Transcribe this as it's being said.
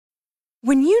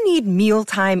When you need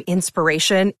mealtime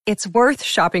inspiration, it's worth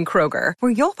shopping Kroger,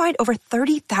 where you'll find over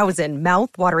 30,000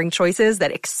 mouth-watering choices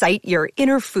that excite your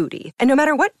inner foodie. And no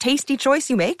matter what tasty choice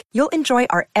you make, you'll enjoy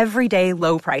our everyday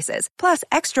low prices, plus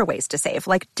extra ways to save,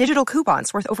 like digital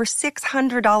coupons worth over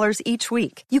 $600 each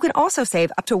week. You can also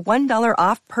save up to $1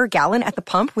 off per gallon at the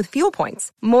pump with fuel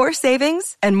points. More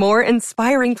savings and more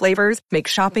inspiring flavors make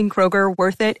shopping Kroger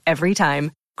worth it every time.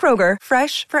 Kroger,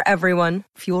 fresh for everyone.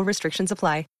 Fuel restrictions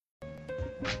apply.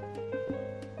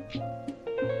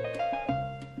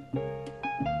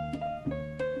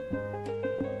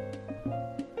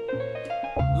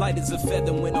 Light as a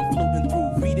feather when I'm floating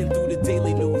through, reading through the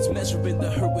daily news, measuring the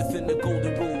hurt within the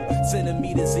golden rule.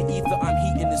 Centimeters of ether, I'm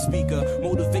heating the speaker.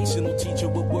 Motivational teacher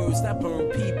with words that burn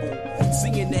people.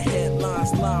 Singing the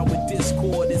headlines, line with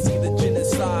discord. It's either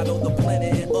genocide or the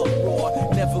planet in uproar.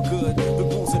 Never good. The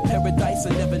rules in paradise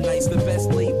are never nice. The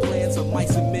best laid plans of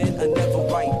mice and men are never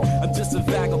right. I'm just a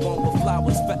vagabond with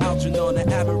flowers for Algernon, an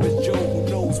average Joe who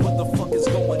knows what the fuck is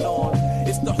going on.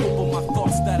 It's the hope of my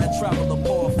thoughts that I travel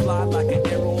upon, fly like an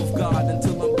arrow of God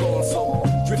until I'm gone. So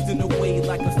drifting away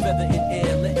like a feather in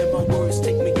air, letting my words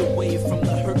take me away from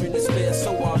the hurt and despair.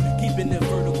 So I'm keeping it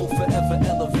vertical, forever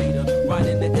elevator,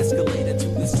 riding the escalator to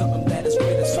the something that is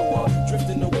greater. So I'm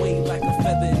drifting away like a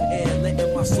feather in air,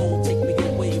 letting my soul take me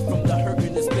away from the hurt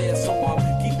and despair. So I'm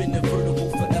keeping it vertical,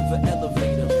 forever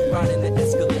elevator, riding the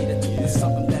escalator to the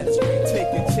something that is greater.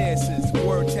 Taking chances,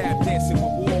 word tap dancing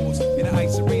with wolves in an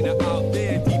ice arena out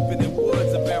there deep in the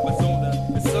woods of Arizona.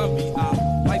 The sun be out,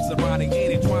 life's ironic,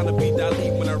 ain't it? Trying to be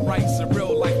Dali when I write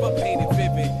surreal life, I painted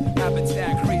vivid.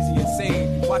 Habitat crazy,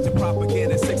 insane. Watching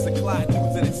propaganda, 6 o'clock,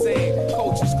 news and insane.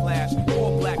 Cultures clash,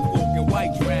 all black folk and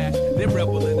white trash. They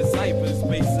rebel in the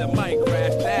cyberspace and might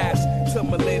crash. Dash to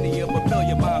millennium, a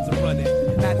million miles are running.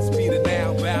 At the speed of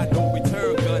now, bound, no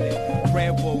return gunning.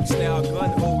 Rambo style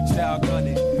gun, old child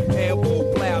gunning.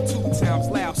 Ambo plow, 2 times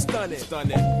loud, stunning.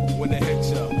 Stunning, when they hit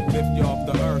ya, lift you off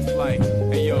the earth like,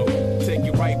 hey yo, take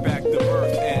you right back to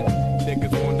earth. And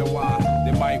niggas wonder why,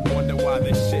 they might wonder why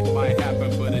this shit might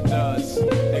happen, but it does.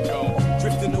 It go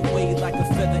drifting away like a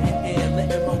feather in air,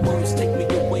 letting my words take me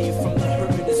away from the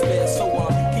hurt and despair. So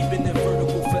I'm keeping it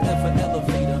vertical, forever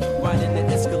elevator, riding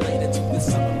the escalator to the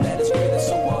something that is greater.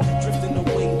 So I'm drifting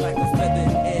away like a feather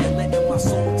in air, letting my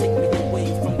soul take me away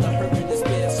from the hurt and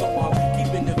despair. So I'm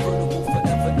keeping it vertical,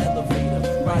 forever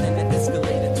elevator, riding the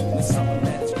escalator to the something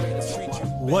that is greater. Street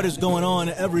you. What is going on,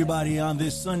 everybody, on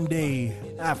this Sunday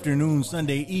afternoon,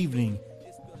 Sunday evening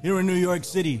here in New York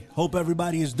City? Hope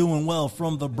everybody is doing well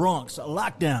from the Bronx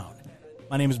lockdown.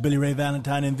 My name is Billy Ray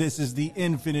Valentine, and this is the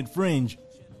Infinite Fringe.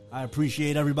 I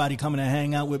appreciate everybody coming to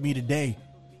hang out with me today.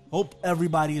 Hope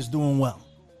everybody is doing well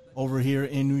over here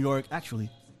in New York. Actually,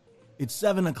 it's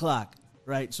 7 o'clock,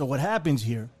 right? So what happens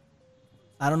here,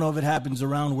 I don't know if it happens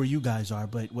around where you guys are,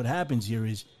 but what happens here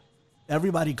is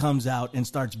everybody comes out and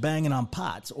starts banging on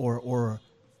pots or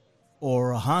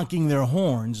honking their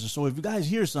horns. So if you guys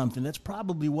hear something, that's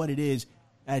probably what it is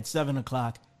at 7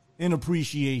 o'clock, in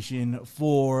appreciation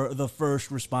for the first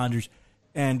responders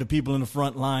and the people in the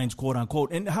front lines, quote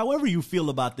unquote. And however you feel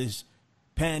about this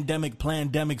pandemic,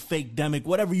 plandemic, fake-demic,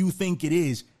 whatever you think it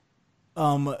is,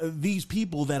 these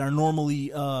people that are normally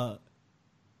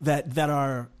that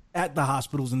are at the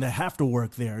hospitals and that have to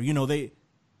work there, you know, they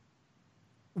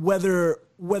whether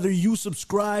you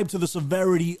subscribe to the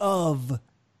severity of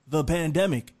the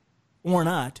pandemic or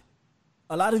not,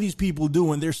 a lot of these people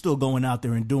do, and they're still going out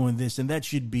there and doing this, and that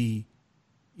should be,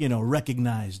 you know,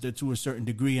 recognized to a certain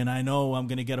degree. And I know I'm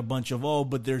going to get a bunch of,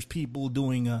 but there's people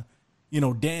doing,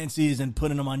 dances and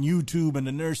putting them on YouTube, and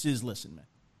the nurses, listen, man,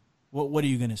 what are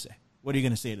you going to say? What are you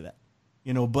going to say to that?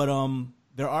 You know, but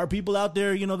there are people out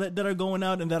there, you know, that are going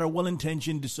out and that are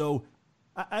well-intentioned. So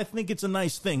I think it's a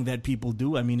nice thing that people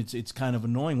do. I mean, it's kind of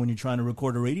annoying when you're trying to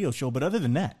record a radio show, but other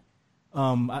than that,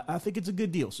 I think it's a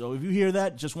good deal. So if you hear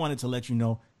that, just wanted to let you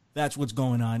know that's what's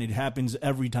going on. It happens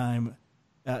every time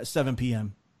at 7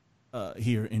 p.m.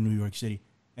 Here in New York City.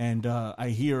 And I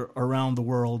hear around the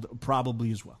world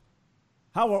probably as well.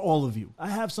 How are all of you? I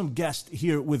have some guests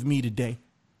here with me today.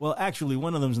 Well, actually,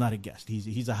 one of them's not a guest.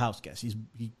 He's a house guest.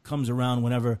 He comes around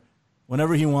whenever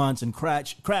he wants and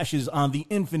crashes on the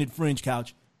Infinite Fringe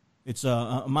couch. It's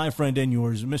my friend and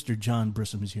yours, Mr. John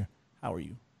Brissom is here. How are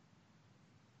you?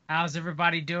 How's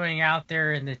everybody doing out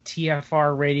there in the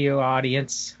TFR radio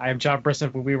audience? I am John Brissom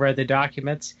from We Read the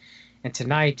Documents. And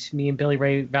tonight, me and Billy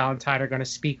Ray Valentine are going to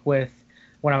speak with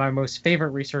one of my most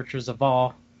favorite researchers of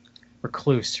all,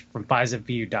 Recluse from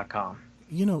FISAView.com.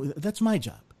 You know, that's my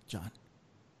job, John.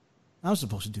 I was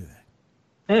supposed to do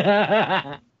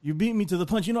that. You beat me to the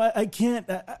punch. I can't.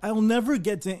 I'll never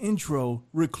get to intro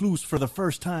Recluse for the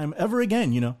first time ever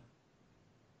again.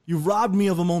 You've robbed me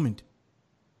of a moment.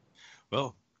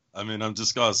 Well, I mean, I'm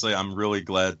just gonna say I'm really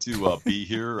glad to be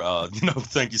here.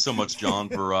 Thank you so much, John,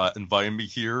 for inviting me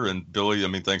here, and Billy. I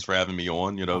mean, thanks for having me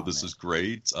on. This is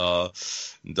great,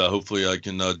 and hopefully I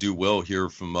can do well here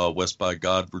from West by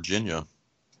God, Virginia.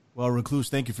 Well, Recluse,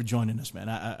 thank you for joining us, man.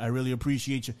 I really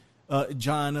appreciate you.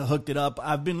 John hooked it up.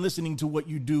 I've been listening to what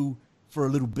you do for a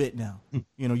little bit now.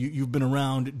 You've been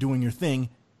around doing your thing,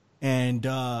 and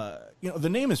the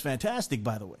name is fantastic,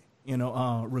 by the way.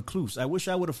 Recluse. I wish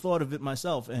I would have thought of it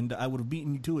myself, and I would have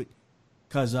beaten you to it,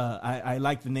 because I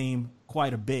like the name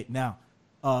quite a bit. Now,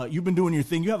 you've been doing your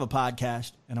thing. You have a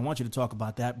podcast, and I want you to talk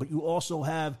about that. But you also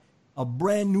have a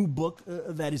brand new book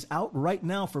that is out right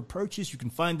now for purchase. You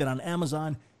can find it on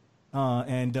Amazon.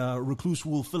 And Recluse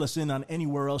will fill us in on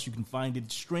anywhere else you can find it.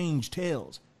 Strange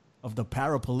Tales of the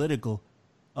Parapolitical.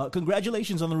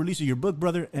 Congratulations on the release of your book,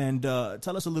 brother, and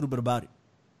tell us a little bit about it.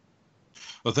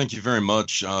 Well, thank you very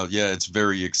much. It's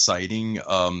very exciting.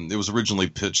 It was originally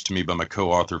pitched to me by my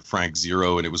co-author, Frank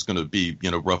Zero, and it was going to be,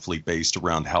 roughly based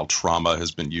around how trauma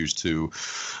has been used to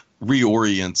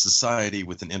reorient society,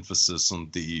 with an emphasis on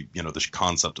the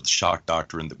concept of the shock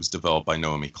doctrine that was developed by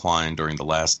Naomi Klein during the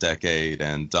last decade.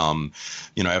 And,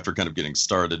 after kind of getting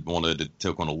started, wanted to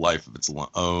take on a life of its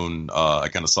own. I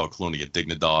kind of saw Colonia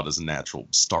Dignidad as a natural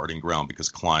starting ground, because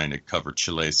Klein had covered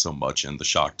Chile so much and the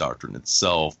shock doctrine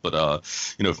itself. But,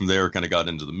 from there, kind of got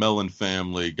into the Mellon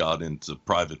family, got into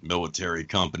private military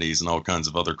companies and all kinds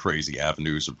of other crazy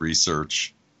avenues of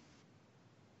research.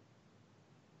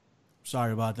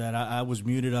 Sorry about that. I was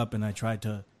muted up, and I tried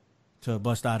to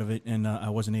bust out of it, and I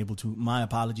wasn't able to. My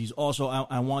apologies. Also,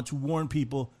 I want to warn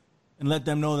people and let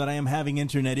them know that I am having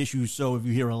internet issues, so if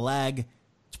you hear a lag,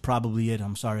 it's probably it.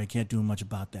 I'm sorry, I can't do much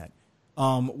about that.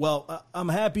 I'm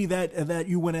happy that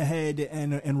you went ahead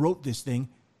and wrote this thing,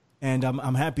 and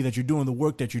I'm happy that you're doing the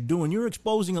work that you're doing. You're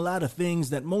exposing a lot of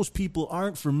things that most people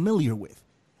aren't familiar with.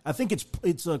 I think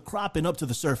it's cropping up to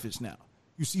the surface now.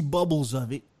 You see bubbles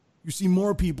of it. You see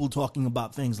more people talking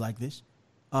about things like this,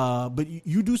 but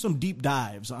you do some deep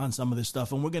dives on some of this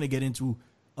stuff, and we're going to get into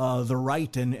the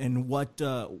right and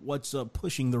what's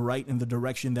pushing the right in the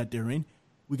direction that they're in.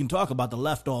 We can talk about the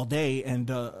left all day, and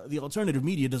the alternative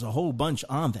media does a whole bunch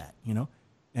on that,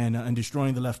 and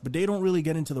destroying the left, but they don't really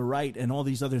get into the right and all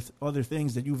these other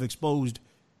things that you've exposed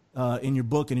in your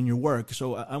book and in your work.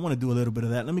 So I want to do a little bit of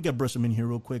that. Let me get Brissom in here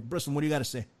real quick. Brissom, what do you got to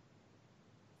say?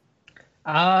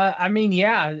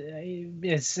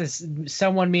 It's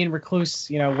someone, me and Recluse,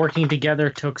 working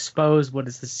together to expose what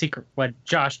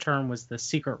Josh termed was the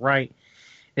secret right,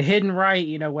 the hidden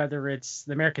right, whether it's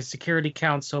the American Security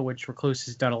Council, which Recluse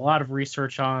has done a lot of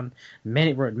research on,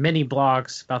 wrote many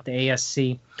blogs about the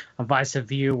ASC, on Vice of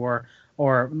View,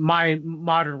 or my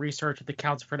modern research at the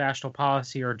Council for National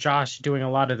Policy, or Josh doing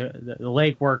a lot of the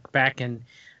legwork back in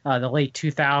the late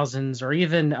 2000s, or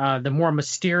even the more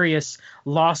mysterious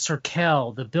La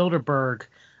Circle, the Bilderberg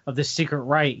of the secret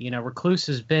right. Recluse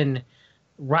has been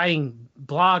writing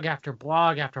blog after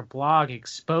blog after blog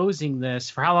exposing this.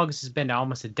 For how long has this been now?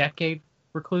 Almost a decade,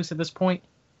 Recluse, at this point?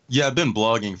 Yeah, I've been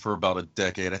blogging for about a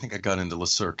decade. I think I got into La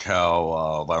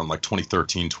Circle around like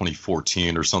 2013,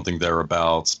 2014 or something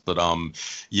thereabouts. But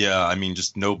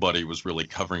just nobody was really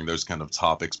covering those kind of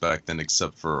topics back then,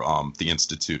 except for the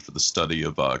Institute for the Study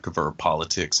of Covert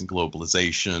Politics and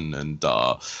Globalization. And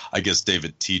I guess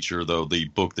David Teacher, though, the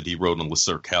book that he wrote on La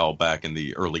Circle back in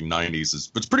the early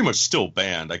 90s it's pretty much still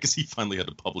banned. I guess he finally had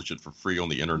to publish it for free on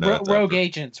the internet. Rogue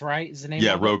Agents, right? Is the name?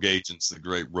 Yeah, Rogue Agents, the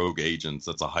great Rogue Agents.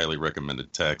 That's a highly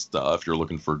recommended text if you're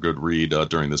looking for a good read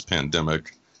during this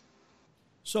pandemic.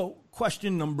 So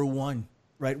question number one,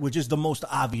 right, which is the most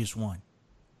obvious one.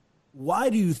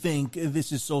 Why do you think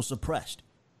this is so suppressed?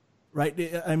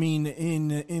 Right? I mean,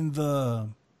 in the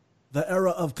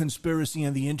era of conspiracy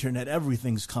and the internet,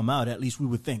 everything's come out, at least we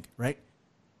would think, right?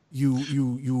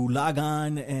 You log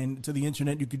on and to the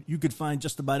internet, you could find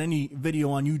just about any video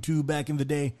on YouTube back in the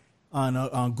day,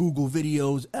 on Google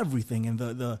videos, everything. And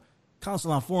the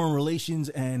Council on Foreign Relations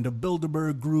and the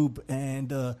Bilderberg Group and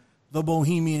the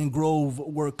Bohemian Grove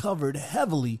were covered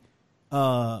heavily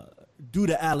due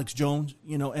to Alex Jones,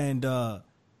 and a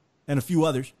few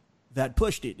others that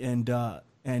pushed it,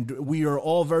 and we are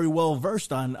all very well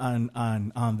versed on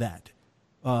that,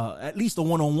 at least the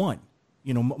one-on-one,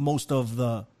 most of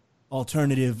the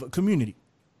alternative community,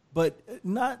 but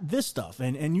not this stuff.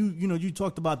 And you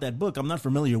talked about that book. I'm not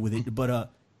familiar with it, but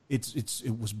it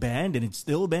was banned and it's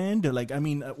still banned. Like, I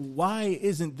mean, why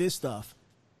isn't this stuff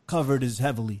covered as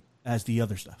heavily as the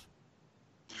other stuff?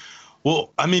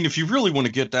 Well, I mean, if you really want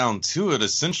to get down to it,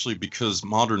 essentially because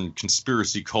modern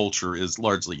conspiracy culture is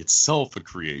largely itself a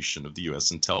creation of the U.S.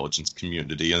 intelligence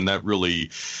community, and that really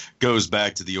goes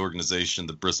back to the organization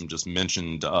that Brissom just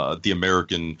mentioned, the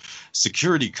American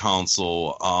Security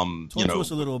Council. Talk to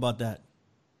us a little about that.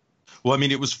 Well, I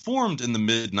mean, it was formed in the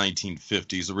mid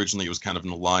 1950s. Originally, it was kind of an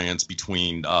alliance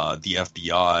between the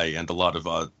FBI and a lot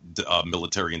of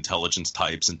military intelligence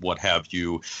types and what have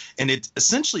you. And it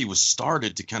essentially was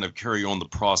started to kind of carry on the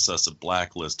process of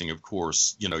blacklisting. Of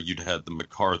course, you'd had the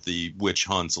McCarthy witch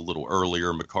hunts a little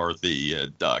earlier. McCarthy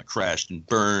had crashed and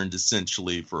burned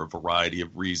essentially for a variety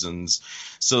of reasons.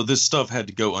 So this stuff had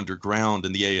to go underground,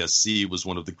 and the ASC was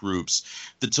one of the groups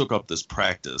that took up this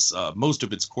practice. Most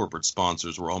of its corporate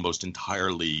sponsors were almost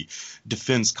entirely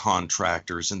defense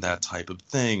contractors and that type of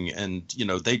thing. And,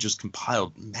 they just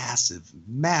compiled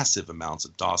massive amounts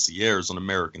of dossiers on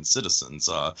American citizens.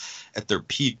 At their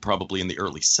peak, probably in the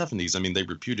early 70s, I mean, they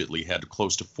reputedly had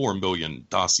close to 4 million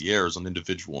dossiers on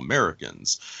individual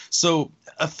Americans. So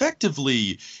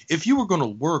effectively, if you were going to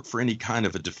work for any kind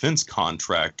of a defense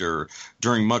contractor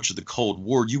during much of the Cold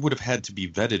War, you would have had to be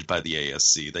vetted by the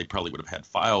ASC. They probably would have had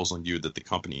files on you that the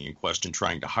company in question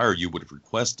trying to hire you would have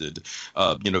requested,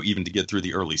 even to get through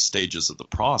the early stages of the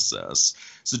process.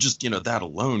 So just, that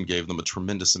alone gave them a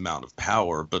tremendous amount of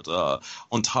power. But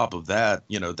on top of that,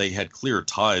 they had clear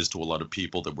ties to a lot of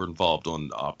people that were involved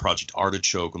on Project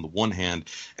Artichoke on the one hand,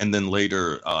 and then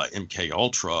later MK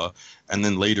Ultra. And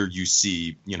then later you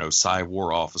see,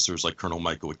 Psy-war officers like Colonel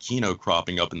Michael Aquino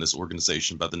cropping up in this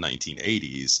organization by the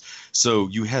 1980s. So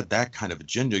you had that kind of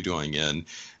agenda going in.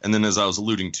 And then as I was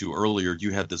alluding to earlier,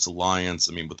 you had this alliance,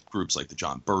 with groups like the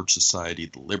John Birch Society,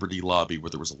 the Liberty Lobby, where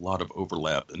there was a lot of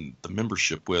overlap in the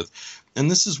membership with. And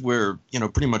this is where,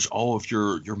 pretty much all of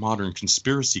your modern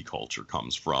conspiracy culture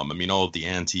comes from. All of the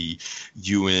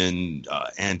anti-UN,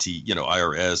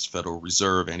 anti-IRS, Federal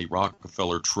Reserve,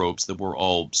 anti-Rockefeller tropes that we're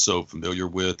all so familiar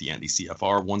with, the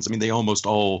anti-CFR ones. They almost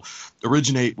all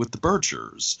originate with the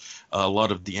Birchers. A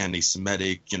lot of the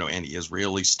anti-Semitic,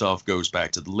 anti-Israeli stuff goes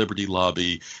back to the Liberty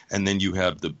Lobby. And then you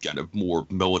have the kind of more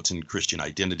militant Christian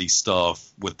identity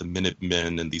stuff with the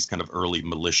Minutemen and these kind of early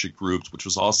militia groups, which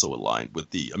was also aligned with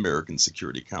the American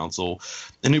Security Council.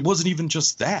 And it wasn't even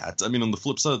just that. On the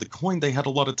flip side of the coin, they had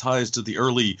a lot of ties to the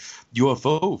early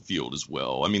UFO field as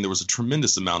well. There was a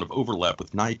tremendous amount of overlap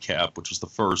with NICAP, which was the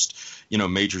first,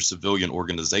 major civilian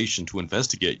organization to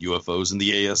investigate UFOs in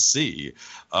the ASC.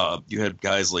 You had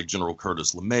guys like General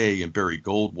Curtis LeMay and Barry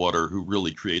Goldwater, who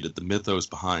really created the mythos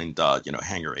behind,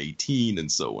 Hangar 18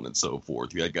 and so on and so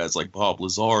forth. You had guys like Bob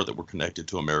Lazar that were connected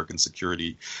to American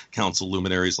Security Council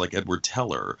luminaries like Edward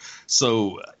Teller.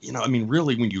 So,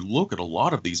 really, when you look at a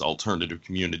lot of these alternative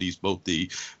communities, both the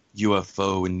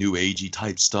UFO and New Agey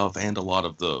type stuff, and a lot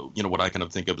of the, what I kind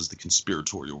of think of as the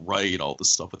conspiratorial right, all the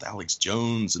stuff with Alex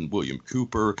Jones and William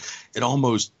Cooper, it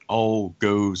almost all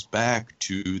goes back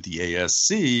to the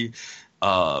ASC.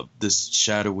 This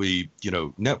shadowy,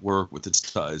 network with its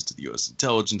ties to the U.S.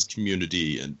 intelligence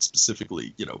community and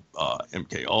specifically,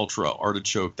 MK Ultra,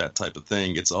 Artichoke, that type of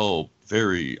thing. It's all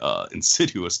very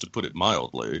insidious, to put it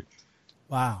mildly.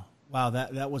 Wow,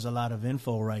 that was a lot of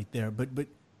info right there. But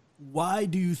why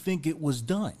do you think it was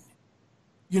done?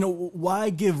 Why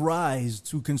give rise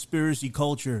to conspiracy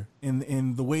culture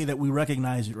in the way that we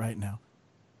recognize it right now?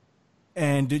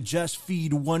 And to just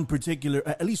feed one particular,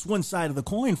 at least one side of the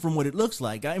coin from what it looks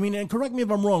like. And correct me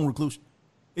if I'm wrong, Recluse.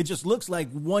 It just looks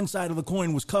like one side of the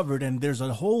coin was covered and there's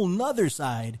a whole nother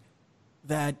side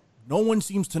that no one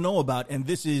seems to know about. And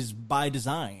this is by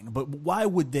design. But why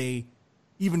would they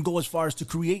even go as far as to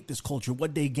create this culture?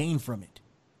 What they gain from it?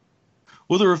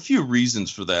 Well, there are a few reasons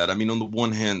for that. On the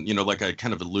one hand, like I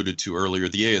kind of alluded to earlier,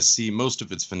 the ASC, most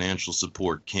of its financial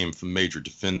support came from major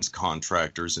defense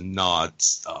contractors and not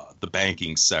the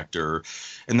banking sector.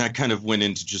 And that kind of went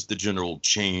into just the general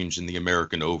change in the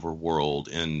American overworld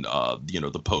in,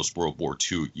 the post-World War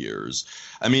II years.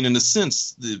 In a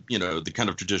sense, the kind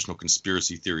of traditional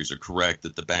conspiracy theories are correct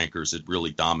that the bankers had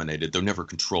really dominated, though never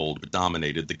controlled, but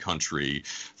dominated the country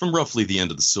from roughly the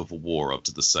end of the Civil War up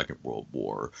to the Second World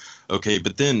War. Okay.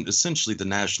 But then essentially the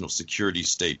national security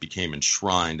state became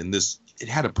enshrined, and it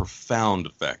had a profound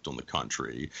effect on the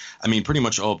country. Pretty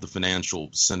much all of the financial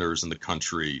centers in the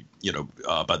country,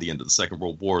 by the end of the Second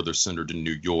World War, they're centered in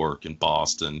New York and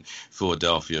Boston,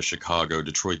 Philadelphia, Chicago,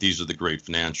 Detroit. These are the great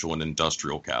financial and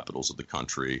industrial capitals of the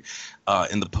country.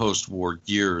 In the post-war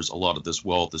years, a lot of this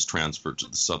wealth is transferred to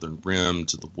the southern rim,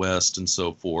 to the west, and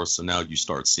so forth. So now you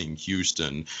start seeing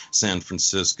Houston, San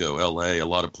Francisco, LA, a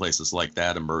lot of places like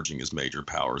that emerging as major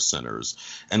power centers.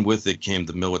 And with it came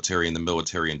the military and the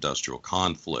military-industrial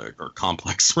conflict or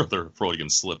complex, rather, Freudian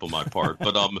slip on my part.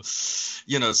 But,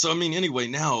 so, I mean, anyway,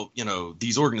 now,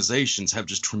 these organizations have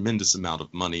just tremendous amount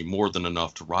of money, more than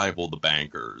enough to rival the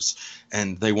bankers.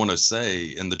 And they want to say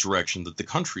in the direction that the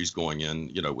country's going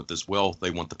in, with this wealth,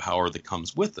 they want the power that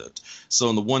comes with it. So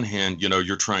on the one hand,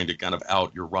 you're trying to kind of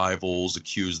out your rivals,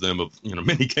 accuse them of,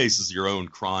 many cases, your own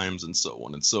crimes and so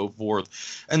on and so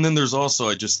forth. And then there's also,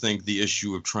 I just think, the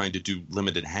issue of trying to do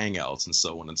limited hangouts and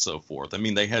so on and so forth. I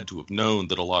mean, they had to have known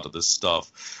that a lot of this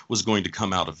stuff was going to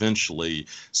come out eventually.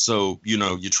 So,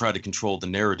 you try to control the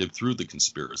narrative through the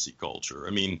conspiracy culture.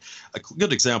 I mean, a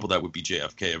good example of that would be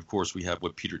JFK. Of course, we have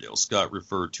what Peter Dale Scott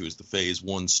referred to as the Phase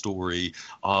 1 story.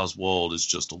 Oswald is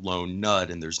just a lone nut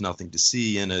and there's nothing to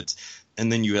see in it. And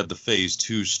then you have the Phase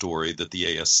 2 story that the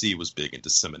ASC was big in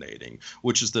disseminating,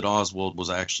 which is that Oswald was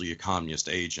actually a communist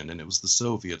agent, and it was the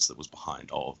Soviets that was behind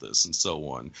all of this, and so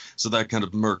on. So that kind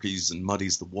of murkies and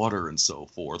muddies the water and so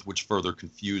forth, which further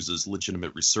confuses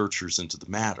legitimate researchers into the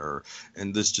matter.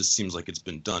 And this just seems like it's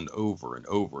been done over and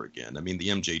over again. I mean, the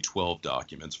MJ-12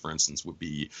 documents, for instance, would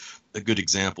be a good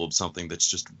example of something that's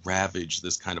just ravaged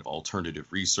this kind of alternative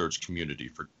research community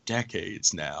for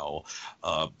decades now.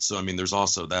 So, I mean, there's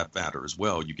also that matter as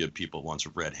well. You give people a bunch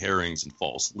of red herrings and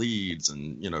false leads,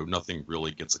 and nothing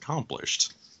really gets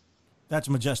accomplished. That's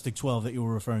Majestic 12 that you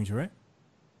were referring to, right?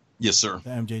 Yes, sir. The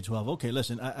MJ-12. Okay,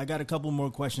 listen, I got a couple more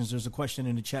questions. There's a question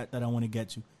in the chat that I want to get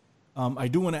to. I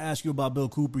do want to ask you about Bill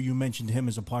Cooper. You mentioned him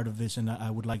as a part of this, and I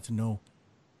would like to know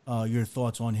your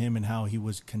thoughts on him and how he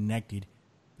was connected,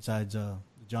 besides the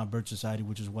John Birch Society,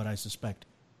 which is what I suspect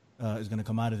is going to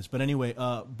come out of this. But anyway,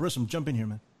 Brissom, jump in here,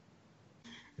 man.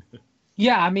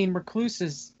 Yeah, I mean,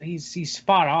 Recluse he's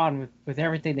spot on with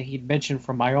everything that he'd mentioned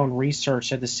from my own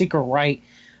research. That the secret right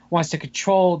wants to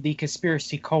control the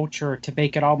conspiracy culture to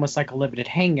make it almost like a limited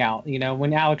hangout.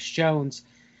 When Alex Jones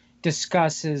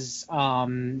discusses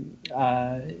the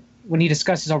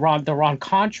Iran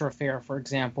Contra affair, for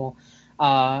example,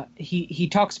 he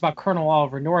talks about Colonel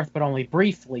Oliver North, but only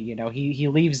briefly. He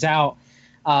leaves out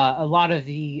a lot of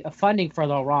the funding for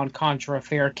the Iran-Contra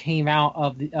affair came out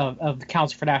of the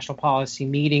Council for National Policy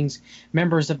meetings,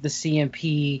 members of the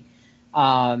CNP.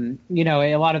 A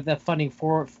lot of the funding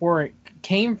for it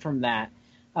came from that.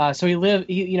 So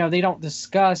they don't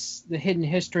discuss the hidden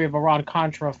history of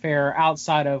Iran-Contra affair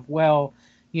outside of,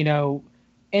 and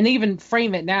they even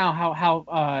frame it now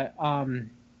how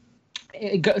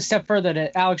it goes a step further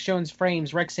that Alex Jones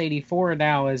frames Rex 84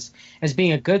 now as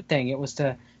being a good thing. It was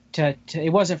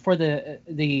it wasn't for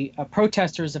the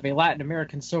protesters of a Latin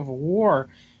American civil war.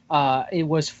 It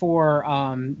was for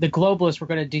the globalists were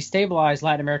going to destabilize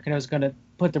Latin America and was going to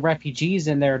put the refugees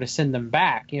in there to send them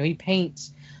back. He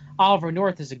paints Oliver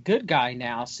North as a good guy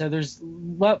now. So there's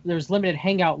limited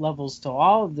hangout levels to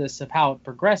all of this of how it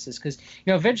progresses. Because,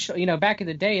 eventually, back in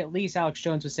the day, at least Alex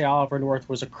Jones would say Oliver North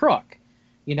was a crook,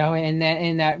 and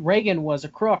that Reagan was a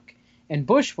crook and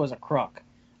Bush was a crook.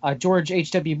 George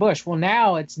H.W. Bush. Well,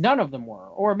 now it's none of them were.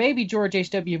 Or maybe George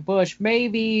H.W. Bush,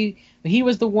 maybe he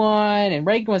was the one, and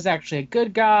Reagan was actually a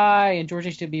good guy, and George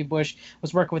H.W. Bush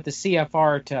was working with the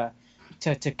CFR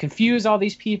to confuse all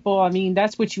these people. I mean,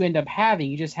 that's what you end up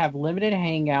having. You just have limited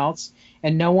hangouts,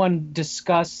 and no one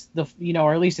discuss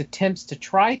or at least attempts to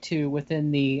try to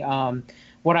within the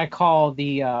what I call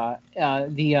the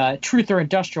Truth or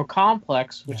Industrial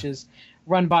Complex, which is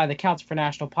run by the Council for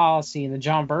National Policy and the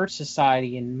John Birch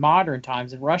Society in modern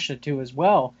times, in Russia too as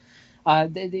well.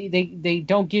 They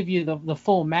don't give you the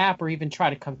full map or even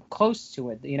try to come close to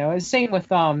it. The same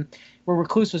with where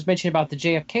Recluse was mentioning about the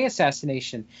JFK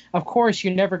assassination. Of course,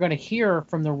 you're never going to hear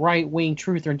from the right-wing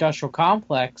Truth or Industrial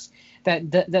Complex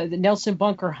that the Nelson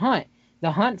Bunker Hunt, the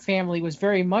Hunt family was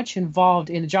very much involved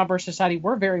in the John Birch Society,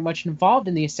 were very much involved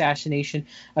in the assassination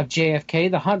of JFK.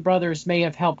 The Hunt brothers may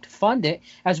have helped fund it,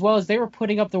 as well as they were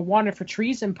putting up the wanted for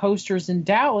treason posters in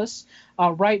Dallas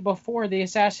right before the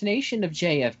assassination of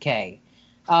JFK.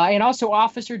 And also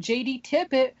Officer J.D.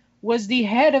 Tippit was the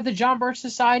head of the John Birch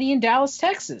Society in Dallas,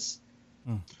 Texas.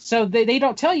 So they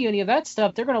don't tell you any of that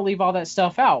stuff. They're going to leave all that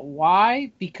stuff out.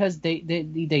 Why? Because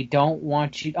they don't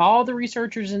want you. All the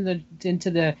researchers into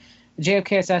the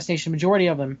JFK assassination, majority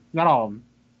of them, not all of them,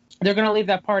 they're going to leave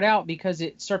that part out because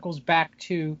it circles back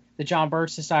to the John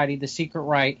Birch Society, the secret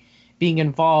right, being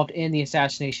involved in the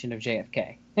assassination of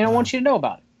JFK. And I want you to know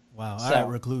about it. Wow. All right,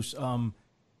 Recluse.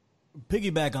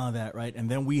 Piggyback on that, right? And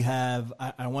then we have,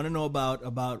 I want to know about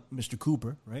Mr.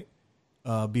 Cooper, right?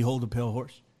 Behold the Pale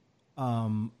Horse.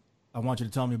 I want you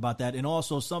to tell me about that. And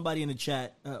also somebody in the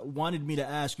chat wanted me to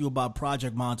ask you about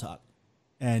Project Montauk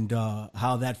and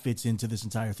how that fits into this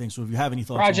entire thing. So if you have any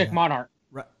thoughts Project on that. Monarch.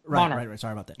 Right.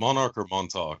 Sorry about that. Monarch or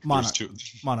Montauk? Monarch. There's two.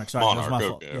 Monarch. Sorry, Monarch. that was my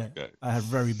fault. Okay. Yeah, I have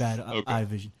very bad eye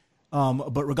vision.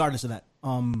 But regardless of that,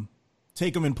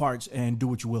 take them in parts and do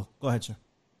what you will. Go ahead, sir.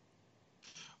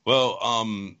 Well,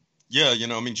 yeah,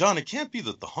 John, it can't be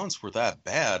that the hunts were that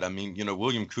bad.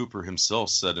 William Cooper himself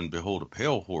said in Behold a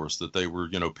Pale Horse that they were,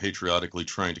 patriotically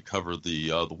trying to cover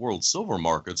the world silver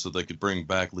market so they could bring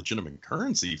back legitimate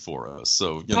currency for us.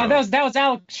 So, that was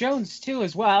Alex Jones too,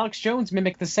 as well. Alex Jones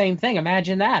mimicked the same thing.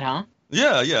 Imagine that, huh?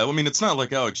 Yeah. It's not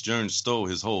like Alex Jones stole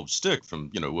his whole shtick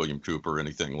from, William Cooper or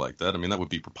anything like that. That would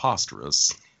be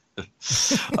preposterous.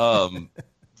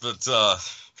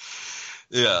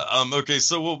 Yeah. Okay.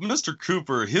 So, Mr.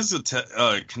 Cooper, his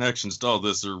connections to all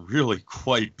this are really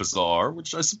quite bizarre,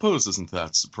 which I suppose isn't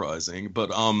that surprising.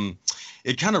 But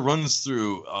it kind of runs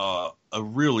through a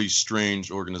really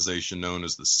strange organization known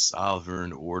as the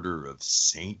Sovereign Order of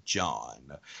St.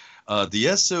 John. The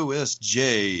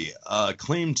SOSJ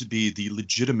claimed to be the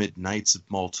legitimate Knights of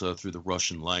Malta through the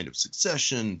Russian line of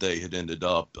succession. They had ended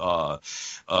up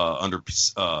under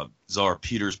Tsar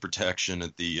Peter's protection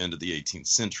at the end of the 18th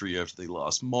century after they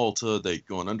lost Malta. They'd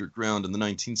gone underground in the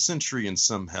 19th century and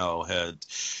somehow had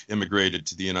immigrated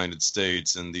to the United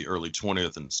States in the early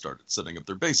 20th and started setting up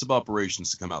their base of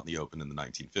operations to come out in the open in the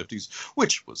 1950s,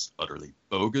 which was utterly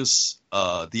bogus.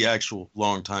 The actual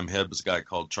longtime head was a guy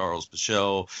called Charles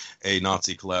Michel, a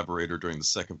Nazi collaborator during the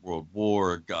Second World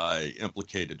War, a guy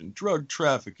implicated in drug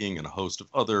trafficking and a host of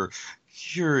other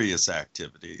curious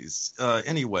activities.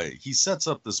 Anyway, he sets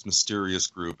up this mysterious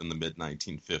group in the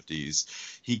mid-1950s.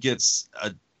 He gets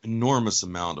an enormous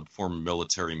amount of former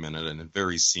military men and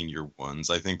very senior ones.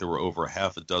 I think there were over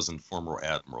half a dozen former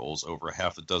admirals, over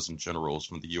half a dozen generals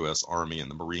from the U.S. Army and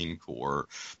the Marine Corps.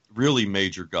 Really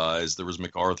major guys. There was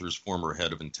MacArthur's former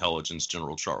head of intelligence,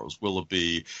 General Charles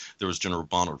Willoughby. There was General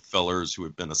Bonner Fellers, who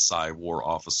had been a Psy-War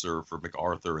officer for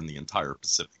MacArthur in the entire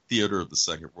Pacific Theater of the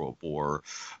Second World War.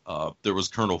 There was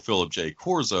Colonel Philip J.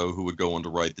 Corso, who would go on to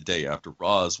write The Day After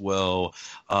Roswell.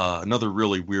 Another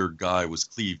really weird guy was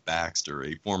Cleve Baxter,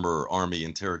 a former Army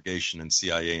interrogation and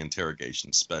CIA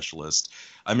interrogation specialist.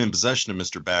 I'm in possession of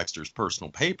Mr. Baxter's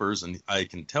personal papers, and I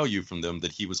can tell you from them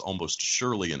that he was almost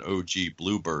surely an OG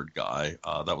Bluebird guy.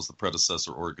 That was the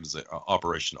predecessor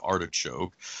Operation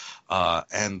Artichoke,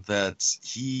 and that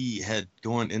he had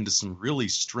gone into some really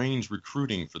strange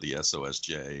recruiting for the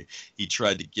SOSJ. He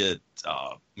tried to get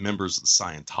members of the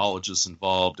Scientologists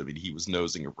involved. He was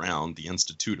nosing around the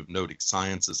Institute of Notic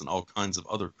Sciences and all kinds of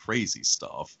other crazy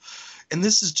stuff. And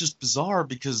this is just bizarre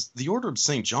because the Order of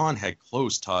St. John had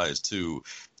close ties to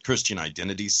Christian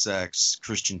identity sects,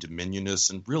 Christian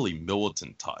dominionists, and really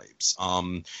militant types.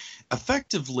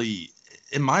 Effectively,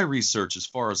 in my research, as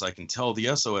far as I can tell, the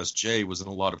SOSJ was in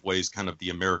a lot of ways kind of the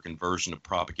American version of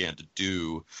Propaganda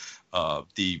Due,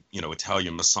 the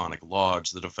Italian Masonic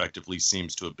Lodge that effectively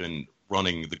seems to have been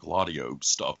running the Gladio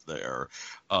stuff there.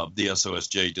 The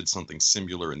SOSJ did something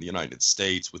similar in the United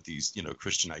States with these,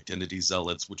 Christian identity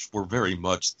zealots, which were very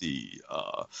much the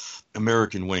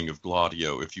American wing of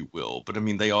Gladio, if you will. But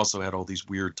they also had all these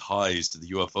weird ties to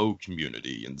the UFO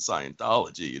community and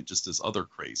Scientology and just this other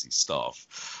crazy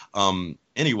stuff.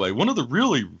 Anyway, one of the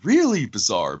really, really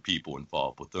bizarre people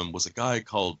involved with them was a guy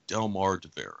called Delmar de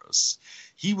Veras.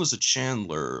 He was a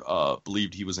Chandler,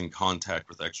 believed he was in contact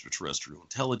with extraterrestrial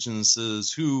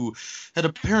intelligences who had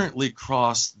apparently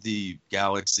crossed the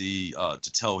galaxy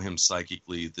to tell him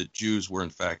psychically that Jews were in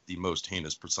fact the most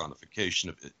heinous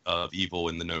personification of evil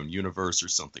in the known universe or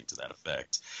something to that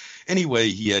effect. Anyway,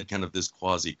 he had kind of this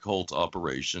quasi-cult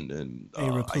operation. And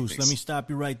hey, Recluse, let me stop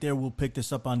you right there. We'll pick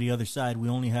this up on the other side. We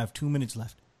only have 2 minutes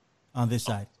left on this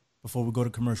side. Before we go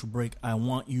to commercial break, I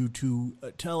want you to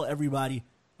tell everybody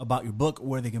about your book,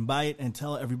 where they can buy it, and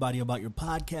tell everybody about your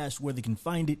podcast, where they can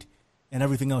find it, and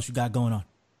everything else you got going on.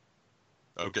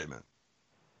 Okay, man.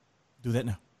 Do that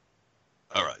now.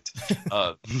 All right.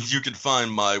 You can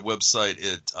find my website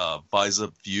at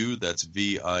VisuV, that's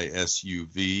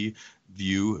VISUV,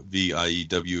 View,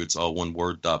 VIEW, it's all one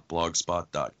word,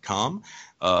 .blogspot.com.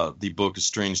 The book is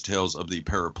Strange Tales of the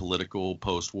Parapolitical,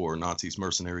 Post-War Nazis,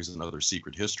 Mercenaries, and Other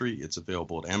Secret History. It's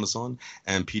available at Amazon,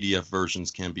 and PDF versions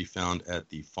can be found at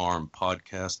the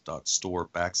farmpodcast.store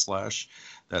 /.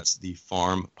 That's the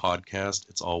Farm Podcast,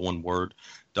 it's all one word,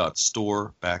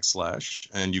 .store /.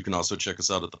 And you can also check us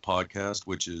out at the podcast,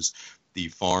 which is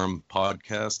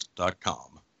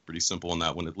thefarmpodcast.com. Pretty simple on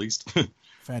that one, at least.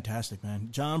 Fantastic, man.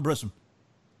 John Brissom,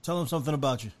 tell them something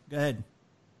about you. Go ahead.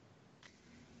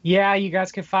 Yeah, you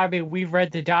guys can find me. We've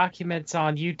read the documents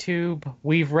on YouTube.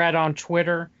 We've read on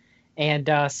Twitter. And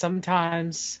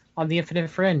sometimes on the Infinite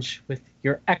Fringe with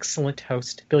your excellent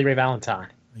host, Billy Ray Valentine.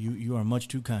 You are much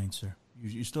too kind, sir.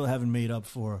 You still haven't made up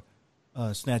for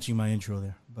snatching my intro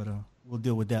there, but we'll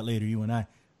deal with that later, you and I.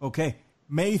 Okay,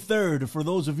 May 3rd, for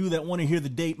those of you that want to hear the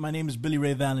date, my name is Billy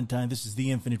Ray Valentine. This is the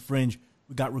Infinite Fringe.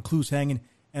 We got Recluse hanging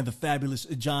and the fabulous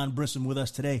John Brissom with us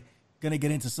today. Going to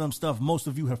get into some stuff most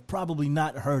of you have probably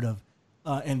not heard of.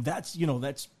 And that's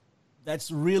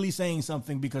really saying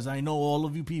something, because I know all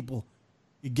of you people,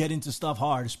 you get into stuff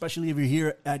hard, especially if you're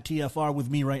here at TFR with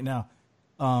me right now.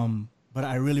 But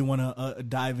I really want to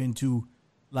dive into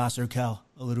La Cercle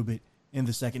a little bit in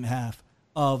the second half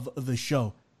of the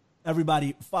show.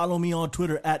 Everybody, follow me on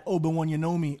Twitter at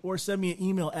Obi-Wan or send me an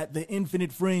email at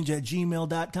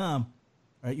theinfinitefringe@gmail.com.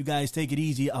 All right, you guys take it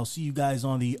easy. I'll see you guys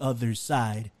on the other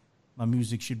side. My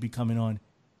music should be coming on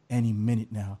any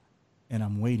minute now, and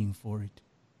I'm waiting for it.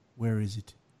 Where is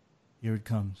it? Here it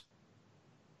comes.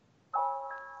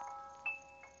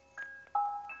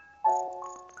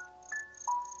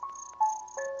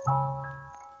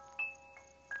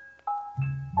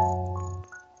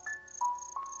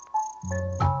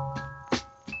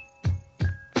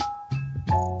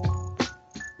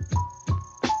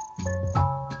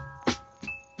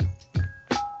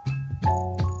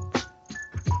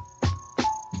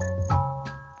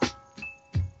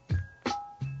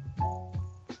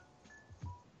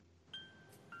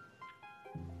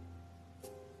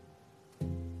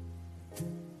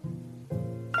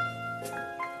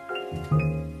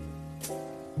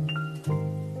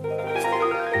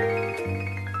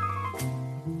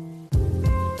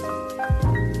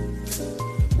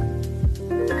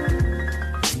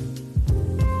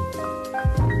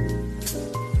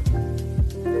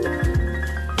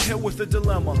 With a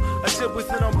dilemma, I sit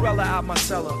with an umbrella out my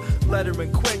cellar,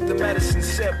 lettering quick, the medicine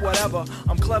sip, whatever.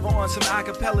 I'm clever on some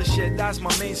acapella shit, that's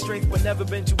my main strength, but never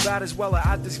been too bad as well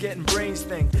at this getting brains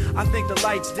thing. I think the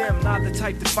lights dim, not the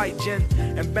type to fight gin,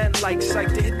 and bent like psych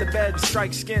to hit the bed and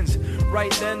strike skins.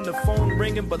 Right then the phone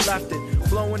ringing, but left it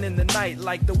blowing in the night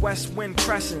like the west wind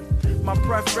crescent. My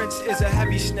preference is a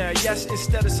heavy snare, yes,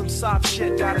 instead of some soft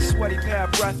shit, got a sweaty pair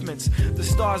of breath mints. The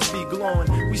stars be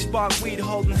glowing, we spark weed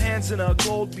holding hands, and a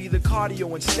gold be the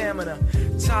cardio and stamina.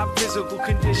 Top physical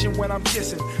condition when I'm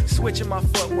kissing, switching my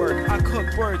footwork, I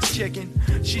cook birds chicken.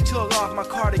 She took off my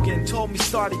cardigan, told me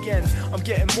start again. I'm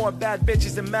getting more bad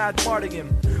bitches than Mad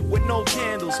Mardigan. With no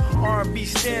candles, R&B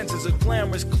stanzas, or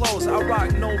glamorous clothes, I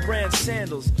rock no brand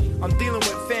sandals. I'm dealing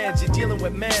with fans, you're dealing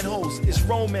with manholes. It's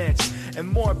romance, and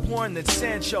more important than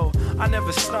Sancho. I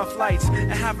never snuff lights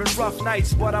and having rough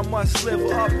nights, but I must live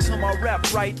up to my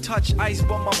rep, right? Touch ice,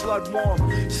 but my blood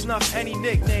warm. Snuff any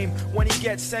nickname, when he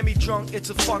gets semi-drunk, it's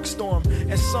a fuck storm.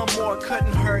 And some more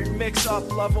couldn't hurt, mix up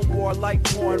love and war like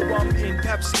porn. Rum in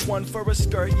Pepsi, one for a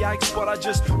skirt, yikes, but I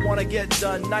just wanna get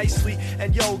done nicely.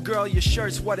 And yo, girl, your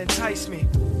shirt's what enticed me.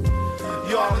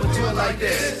 Yo, I'ma do it like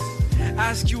this.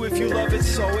 Ask you if you love it,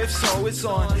 so if so, it's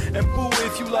on. And boo,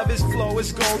 if you love his flow,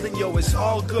 it's golden. Yo, it's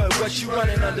all good. What you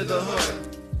running under the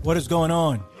hood? What is going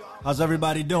on? How's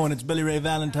everybody doing? It's Billy Ray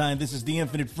Valentine. This is the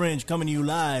Infinite Fringe coming to you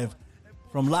live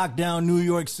from lockdown New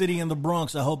York City and the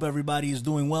Bronx. I hope everybody is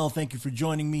doing well. Thank you for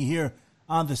joining me here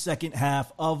on the second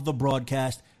half of the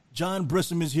broadcast. John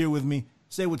Brissom is here with me.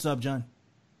 Say what's up, John.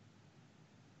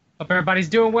 Hope everybody's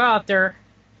doing well out there.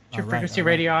 True All right, Frequency all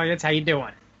right. Radio audience, how you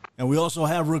doing? And we also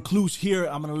have Recluse here.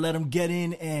 I'm going to let him get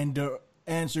in and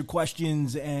answer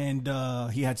questions. And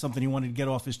he had something he wanted to get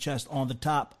off his chest on the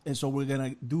top. And so we're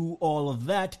going to do all of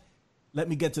that. Let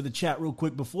me get to the chat real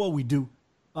quick before we do.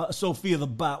 Sophia the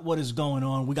Bot, what is going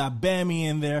on? We got Bammy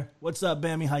in there. What's up,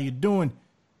 Bammy? How you doing?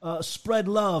 Spread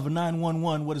Love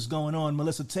 911, what is going on?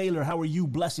 Melissa Taylor, how are you?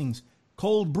 Blessings.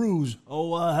 Cold Brews,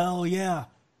 oh, hell yeah.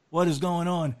 What is going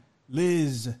on?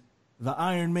 Liz, the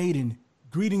Iron Maiden,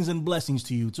 greetings and blessings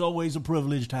to you. It's always a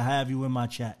privilege to have you in my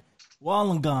chat.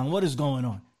 Wollongong, what is going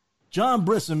on? John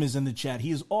Brissom is in the chat.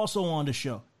 He is also on the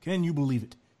show. Can you believe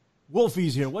it?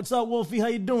 Wolfie's here. What's up, Wolfie? How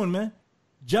you doing, man?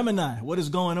 Gemini, what is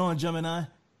going on, Gemini?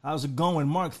 How's it going?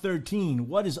 Mark 13,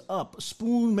 what is up?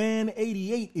 Spoonman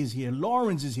 88 is here.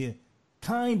 Lawrence is here.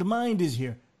 Kind Mind is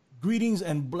here. Greetings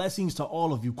and blessings to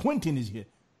all of you. Quentin is here.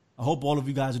 I hope all of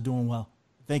you guys are doing well.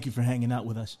 Thank you for hanging out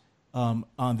with us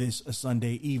on this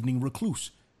Sunday evening.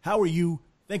 Recluse, how are you?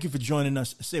 Thank you for joining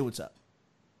us. Say what's up.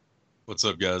 What's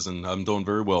up, guys? And I'm doing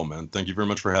very well, man. Thank you very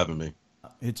much for having me.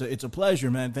 It's a pleasure,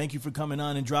 man. Thank you for coming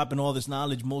on and dropping all this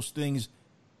knowledge. Most things,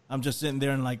 I'm just sitting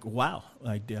there and like, wow,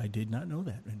 I did not know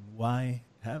that. And why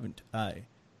haven't I?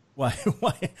 Why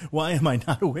am I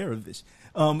not aware of this?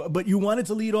 But you wanted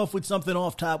to lead off with something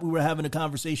off top. We were having a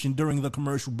conversation during the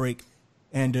commercial break,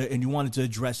 and you wanted to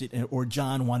address it, or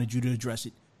John wanted you to address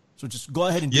it. So just go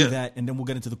ahead and do that, and then we'll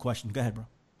get into the question. Go ahead, bro.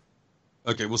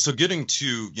 Okay, well, so getting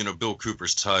to, Bill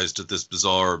Cooper's ties to this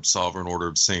bizarre Sovereign Order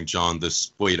of St. John,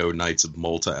 this Fuedo Knights of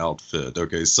Malta outfit.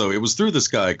 Okay, so it was through this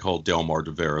guy called Delmar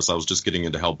de Veras. I was just getting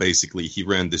into how basically he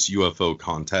ran this UFO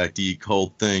contactee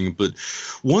cult thing, but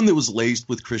one that was laced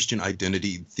with Christian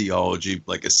identity theology.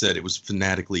 Like I said, it was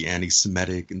fanatically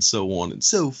anti-Semitic and so on and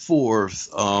so forth.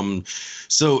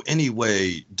 So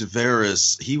anyway, de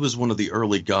Veras, he was one of the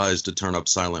early guys to turn up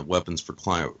silent weapons for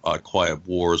quiet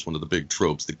wars, one of the big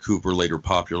tropes that Cooper later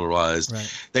popularized.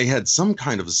 Right. They had some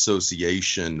kind of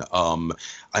association. I'm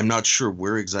not sure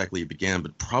where exactly it began,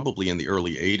 but probably in the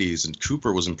early 80s. And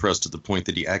Cooper was impressed to the point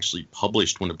that he actually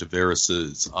published one of de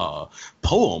Veras's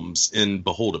poems in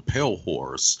Behold a Pale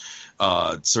Horse.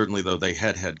 Certainly, though, they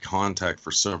had contact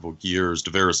for several years.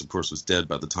 De Veras, of course, was dead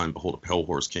by the time Behold a Pale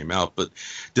Horse came out. But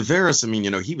de Veras, I mean,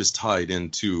 he was tied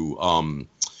into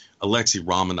Alexei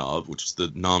Romanov, which was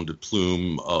the nom de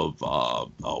plume of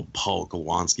Paul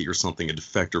Gawronski or something, a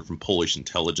defector from Polish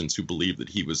intelligence who believed that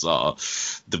he was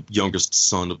the youngest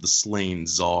son of the slain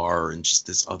Tsar, and just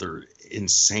this other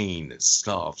insane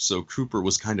stuff. So Cooper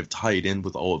was kind of tied in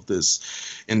with all of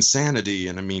this insanity.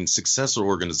 And I mean, successor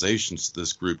organizations to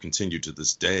this group continue to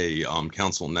this day.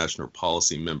 Council on National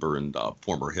Policy member and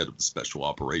former head of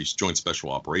the Joint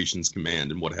Special Operations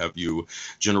Command and what have you,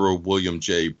 General William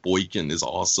J. Boykin is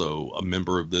also a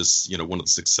member of this, one of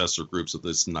the successor groups of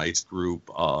this Knights group.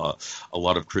 A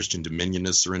lot of Christian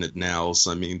Dominionists are in it now.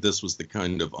 So, I mean, this was the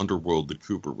kind of underworld that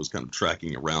Cooper was kind of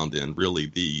tracking around in, really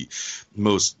the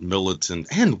most militant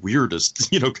and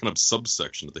weirdest, kind of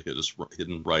subsection of the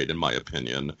hidden right, in my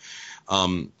opinion.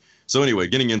 So anyway,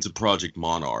 getting into Project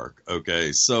Monarch.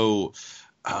 Okay, so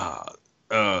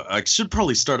I should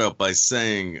probably start out by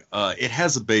saying it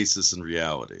has a basis in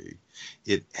reality.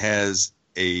 It has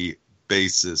a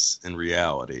basis in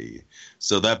reality.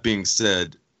 So that being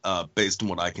said, based on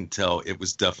what I can tell, it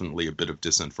was definitely a bit of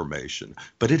disinformation,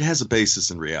 but it has a basis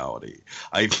in reality.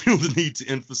 I feel the need to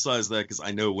emphasize that because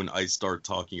I know when I start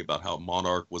talking about how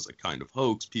Monarch was a kind of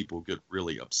hoax, people get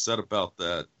really upset about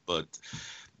that, but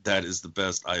that is the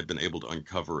best I have been able to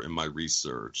uncover in my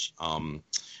research.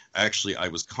 Actually, I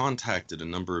was contacted a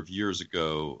number of years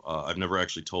ago. I've never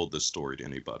actually told this story to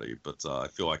anybody, but I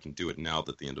feel I can do it now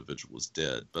that the individual is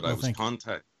dead. But I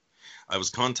was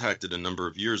contacted a number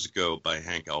of years ago by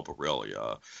Hank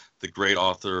Albarella, the great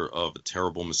author of A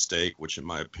Terrible Mistake, which in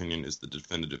my opinion is the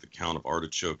definitive account of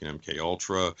Artichoke and MK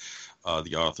Ultra,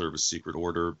 the author of A Secret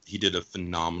Order. He did a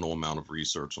phenomenal amount of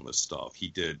research on this stuff. He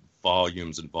did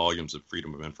volumes and volumes of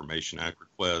Freedom of Information Act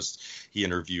requests. He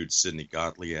interviewed Sidney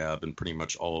Gottlieb and pretty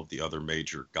much all of the other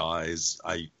major guys.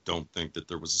 I don't think that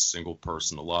there was a single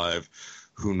person alive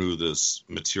who knew this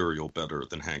material better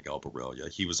than Hank Albarella.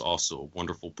 He was also a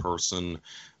wonderful person.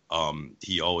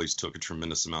 He always took a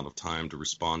tremendous amount of time to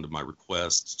respond to my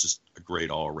requests, just a great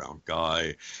all-around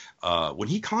guy. When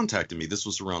he contacted me, this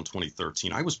was around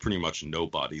 2013, I was pretty much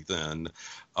nobody then.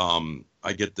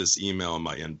 I get this email in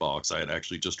my inbox. I had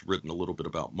actually just written a little bit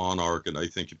about Monarch, and I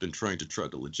think had been trying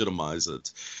to legitimize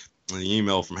it. And the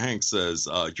email from Hank says,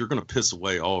 you're going to piss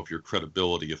away all of your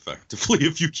credibility effectively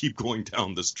if you keep going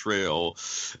down this trail.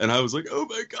 And I was like, oh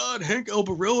my God, Hank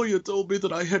Albarella told me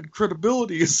that I had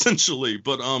credibility, essentially.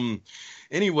 But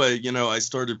anyway, I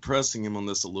started pressing him on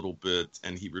this a little bit,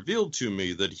 and he revealed to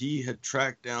me that he had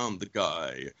tracked down the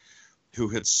guy who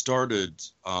had started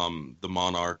the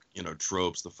Monarch,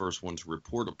 tropes, the first one to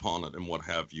report upon it and what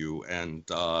have you. And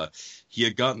he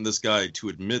had gotten this guy to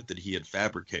admit that he had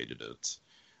fabricated it.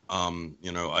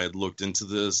 I had looked into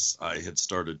this. I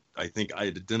think I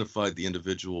had identified the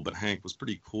individual, but Hank was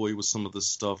pretty coy with some of this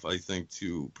stuff, I think,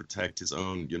 to protect his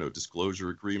own, disclosure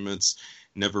agreements.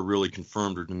 Never really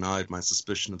confirmed or denied my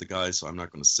suspicion of the guy, so I'm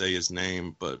not going to say his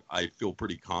name, but I feel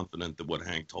pretty confident that what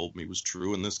Hank told me was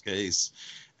true in this case.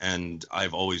 And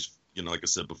I've always, like I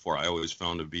said before, I always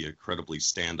found him to be a incredibly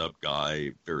stand-up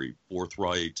guy, very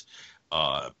forthright.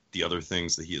 The other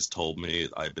things that he has told me,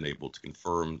 I've been able to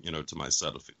confirm, to my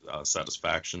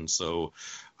satisfaction. So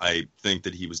I think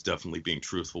that he was definitely being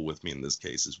truthful with me in this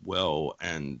case as well.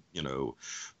 And,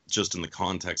 just in the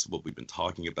context of what we've been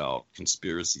talking about,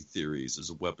 conspiracy theories as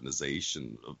a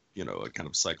weaponization of, a kind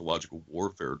of psychological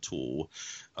warfare tool,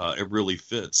 it really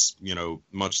fits,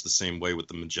 much the same way with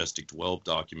the Majestic 12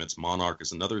 documents. Monarch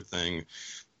is another thing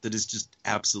that has just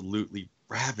absolutely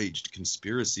ravaged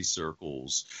conspiracy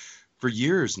circles for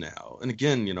years now. And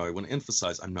again, I want to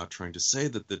emphasize, I'm not trying to say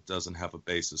that that doesn't have a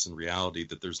basis in reality,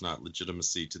 that there's not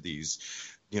legitimacy to these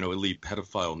elite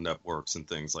pedophile networks and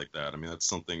things like that. I mean, that's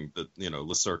something that,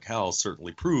 Le Cercle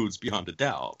certainly proves beyond a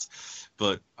doubt.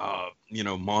 But,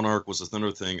 Monarch was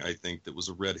another thing, I think, that was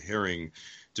a red herring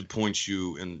to point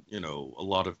you in, a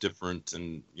lot of different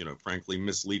and, frankly,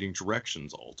 misleading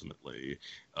directions ultimately.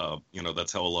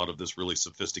 That's how a lot of this really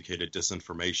sophisticated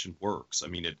disinformation works. I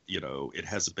mean, it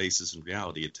has a basis in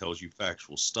reality. It tells you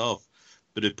factual stuff,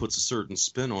 but it puts a certain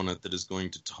spin on it that is going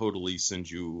to totally send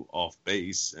you off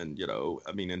base and,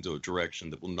 into a direction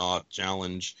that will not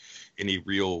challenge any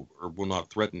real or will not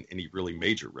threaten any really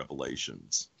major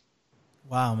revelations.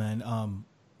 Wow, man.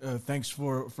 Thanks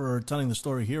for telling the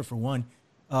story here, for one.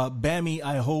 Bammy,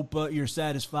 I hope you're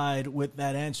satisfied with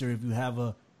that answer. If you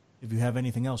have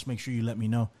anything else, make sure you let me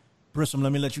know. Brissom,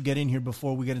 let me let you get in here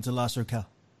before we get into La Cercle.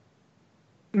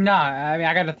 No, I mean,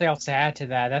 I got nothing else to add to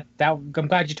that. I'm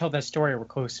glad you told that story,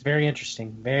 Recluse. Very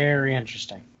interesting. Very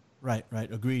interesting. Right.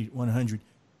 Agreed. 100.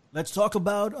 Let's talk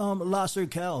about La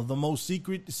Cercle, the most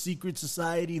secret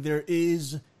society there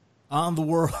is on the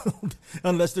world,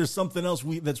 unless there's something else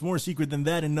that's more secret than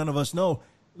that and none of us know.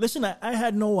 Listen, I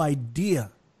had no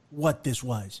idea what this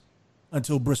was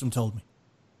until Brissom told me.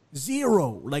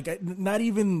 Zero, like not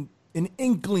even an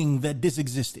inkling that this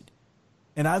existed.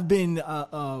 And I've been,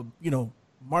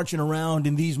 marching around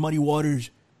in these muddy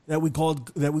waters that we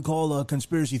call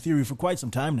conspiracy theory for quite some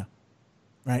time now,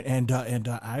 right? And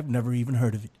I've never even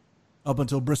heard of it up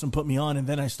until Brissom put me on, and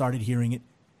then I started hearing it,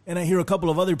 and I hear a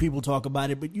couple of other people talk about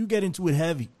it, but you get into it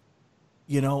heavy.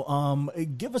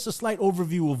 Give us a slight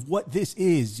overview of what this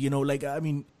is.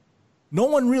 No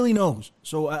one really knows,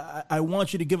 so I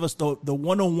want you to give us the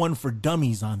 101 for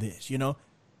dummies on this, and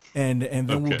then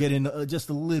okay. We'll get in just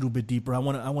a little bit deeper. I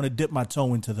want to dip my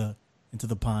toe into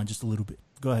the pond just a little bit.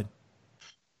 Go ahead.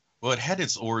 Well, it had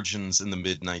its origins in the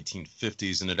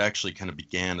mid-1950s, and it actually kind of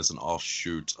began as an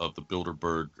offshoot of the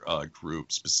Bilderberg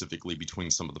group, specifically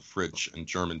between some of the French and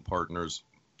German partners.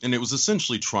 And it was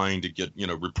essentially trying to get,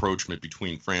 rapprochement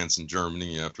between France and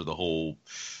Germany after the whole,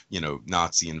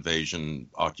 Nazi invasion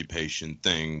occupation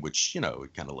thing, which, it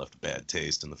kind of left a bad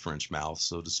taste in the French mouth,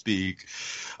 so to speak.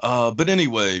 But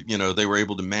anyway, they were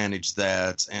able to manage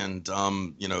that. And,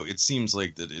 it seems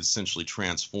like that it essentially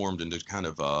transformed into kind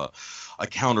of a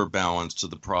counterbalance to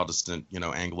the Protestant,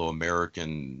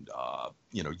 Anglo-American,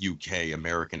 UK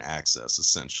American access,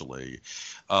 essentially.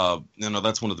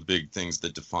 That's one of the big things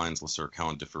that defines La Cercle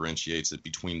and differentiates it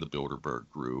between the Bilderberg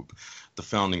group. The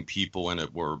founding people in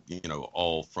it were,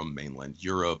 all from mainland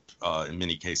Europe, in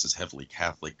many cases heavily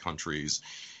Catholic countries,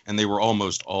 and they were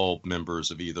almost all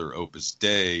members of either Opus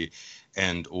Dei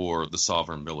and or the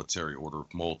Sovereign Military Order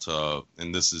of Malta.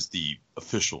 And this is the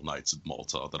official Knights of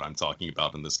Malta that I'm talking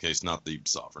about in this case, not the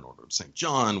Sovereign Order of St.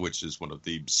 John, which is one of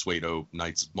the pseudo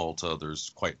Knights of Malta.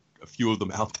 There's quite a few of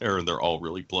them out there, and they're all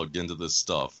really plugged into this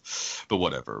stuff. But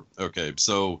whatever. Okay,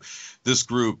 so this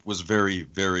group was very,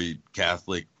 very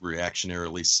Catholic,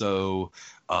 reactionarily so.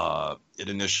 It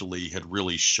initially had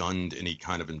really shunned any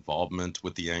kind of involvement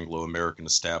with the Anglo-American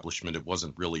establishment. It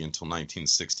wasn't really until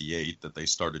 1968 that they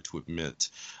started to admit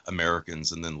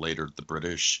Americans and then later the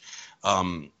British.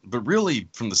 But really,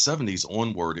 from the 70s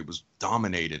onward, it was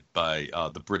dominated by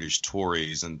the British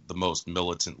Tories, and the most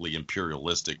militantly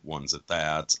imperialistic ones at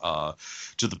that,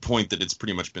 to the point that it's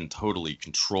pretty much been totally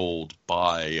controlled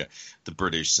by the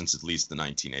British since at least the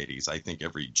 1980s. I think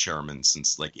every chairman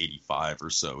since like 85 or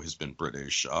so has been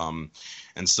British.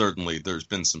 And certainly there's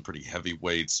been some pretty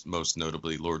heavyweights, most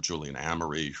notably Lord Julian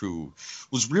Amory, who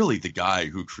was really the guy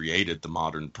who created the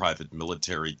modern private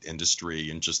military industry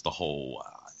and just the whole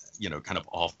kind of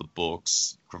off the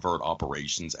books, covert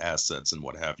operations, assets, and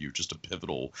what have you, just a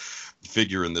pivotal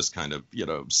figure in this kind of,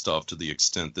 stuff, to the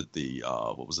extent that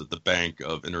the Bank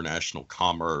of International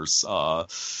Commerce,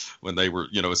 when they were,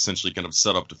 essentially kind of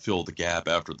set up to fill the gap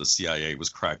after the CIA was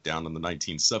cracked down in the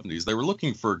 1970s, they were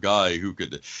looking for a guy who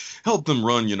could help them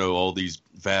run, all these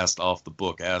vast off the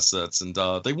book assets. And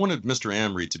they wanted Mr.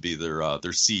 Amory to be their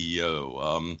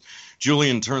CEO.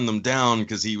 Julian turned them down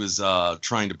because he was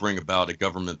trying to bring about a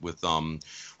government with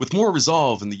more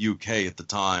resolve in the UK at the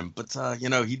time. But,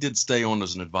 he did stay on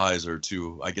as an advisor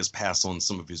to, I guess, pass on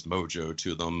some of his mojo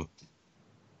to them.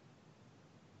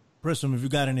 Brissom, if you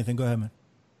got anything, go ahead, man.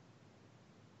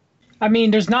 I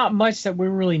mean, there's not much that we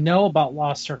really know about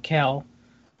La Cercle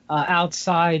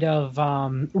outside of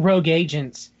rogue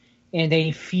agents and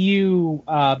a few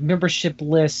membership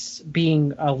lists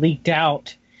being leaked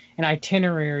out and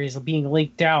itineraries being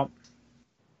leaked out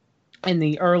in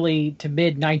the early to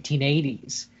mid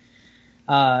 1980s.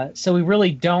 So we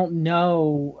really don't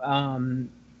know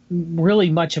really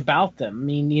much about them. I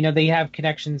mean, they have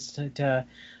connections to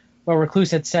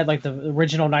Recluse had said, like the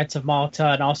original Knights of Malta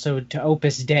and also to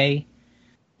Opus Dei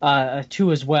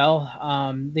too as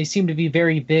well. They seem to be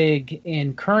very big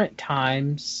in current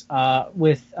times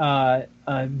with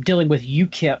dealing with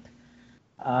UKIP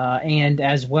and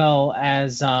as well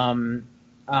as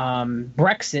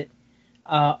Brexit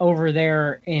over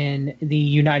there in the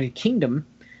United Kingdom.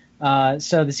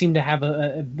 So they seem to have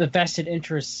a vested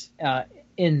interest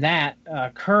in that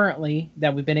currently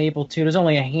that we've been able to. There's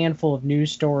only a handful of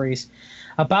news stories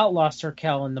about Lost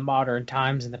Raquel in the modern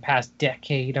times in the past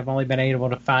decade. I've only been able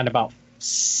to find about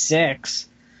 6.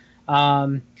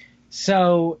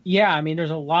 So, yeah, I mean,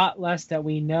 there's a lot less that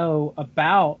we know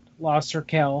about Lost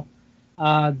Raquel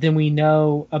than we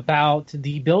know about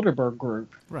the Bilderberg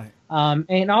Group. Right.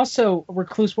 And also,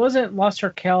 Recluse, wasn't Lost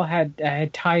Raquel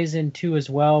had ties in too as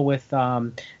well with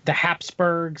the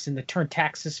Habsburgs and the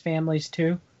Taxis families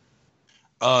too?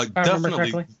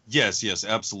 Definitely. Yes,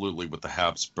 absolutely with the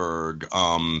Habsburg.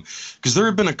 Because there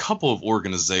have been a couple of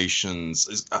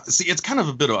organizations. See, it's kind of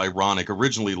a bit ironic.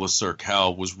 Originally, Le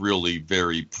Cercle was really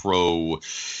very pro-EU,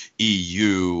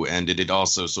 and it had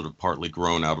also sort of partly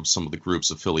grown out of some of the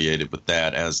groups affiliated with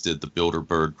that, as did the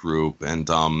Bilderberg Group. And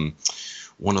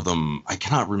one of them, I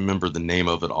cannot remember the name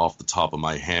of it off the top of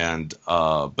my hand,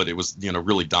 but it was,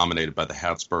 really dominated by the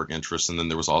Habsburg interests. And then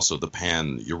there was also the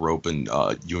Pan-European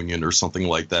Union or something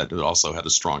like that. It also had a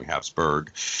strong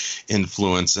Habsburg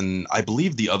influence. And I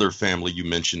believe the other family you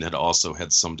mentioned had also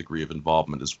had some degree of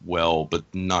involvement as well, but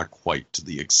not quite to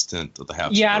the extent of the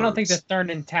Habsburgs. Yeah, I don't think the Thurn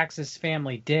and Taxis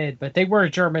family did, but they were a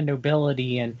German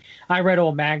nobility. And I read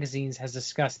old magazines has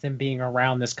discussed them being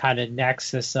around this kind of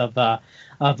nexus of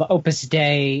Opus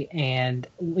Dei and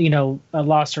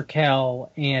Lost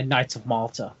Raquel and Knights of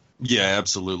Malta. Yeah,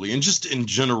 absolutely. And just in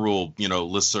general,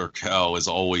 Le Cercle has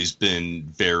always been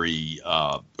very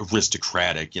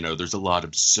aristocratic. There's a lot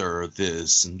of Sir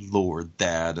this and Lord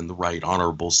that and the Right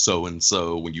Honorable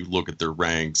so-and-so when you look at their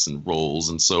ranks and roles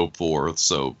and so forth.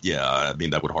 So, yeah, I mean,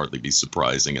 that would hardly be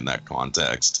surprising in that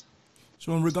context.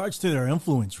 So in regards to their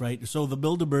influence, right? So the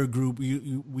Bilderberg Group,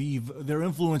 their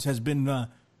influence has been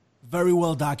very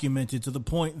well documented to the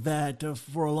point that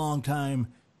for a long time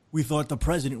we thought the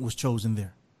president was chosen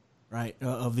there, right,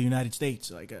 of the United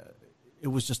States. Like it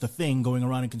was just a thing going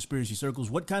around in conspiracy circles.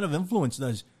 What kind of influence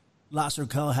does La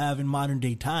Cercle have in modern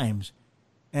day times?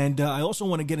 And I also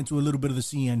want to get into a little bit of the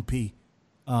CNP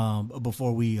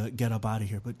before we get up out of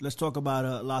here. But let's talk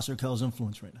about La Cercle's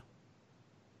influence right now.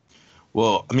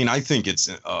 Well, I mean, I think its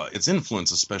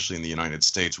influence, especially in the United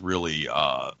States, really,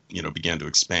 began to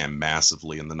expand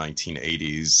massively in the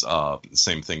 1980s.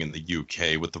 Same thing in the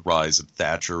UK with the rise of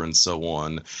Thatcher and so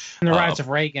on. And the rise of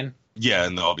Reagan. Yeah,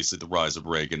 and obviously the rise of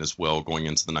Reagan as well going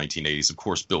into the 1980s. Of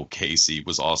course, Bill Casey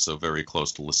was also very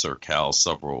close to Le Cercle.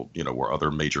 Several, were other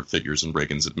major figures in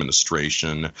Reagan's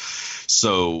administration.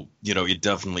 So, it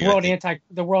definitely...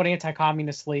 The World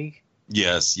Anti-Communist League.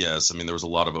 Yes. I mean, there was a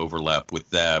lot of overlap with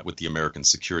that, with the American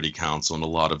Security Council and a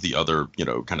lot of the other,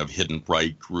 kind of hidden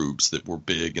right groups that were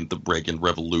big in the Reagan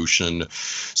Revolution.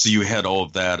 So you had all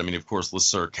of that. I mean, of course, Le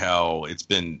Cercle, it's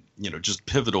been, just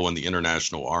pivotal in the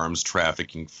international arms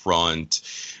trafficking front.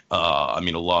 I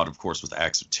mean, a lot, of course, with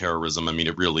acts of terrorism. I mean,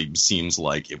 it really seems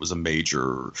like it was a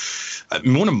major.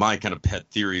 One of my kind of pet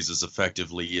theories is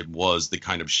effectively it was the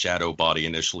kind of shadow body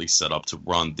initially set up to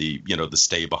run the, the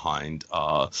stay behind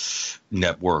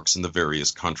networks in the various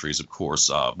countries. Of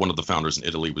course, one of the founders in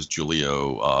Italy was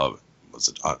Giulio was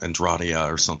it Andrade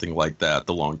or something like that,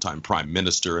 the longtime prime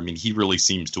minister. I mean, he really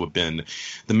seems to have been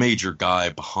the major guy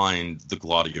behind the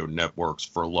Gladio networks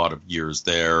for a lot of years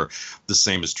there. The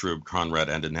same is true of Konrad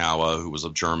Adenauer, who was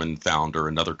a German founder,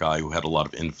 another guy who had a lot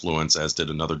of influence, as did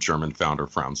another German founder,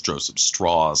 Franz Joseph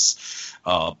Strauss.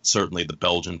 Certainly the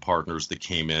Belgian partners that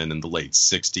came in the late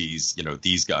 60s,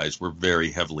 these guys were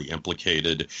very heavily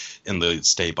implicated in the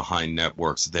stay behind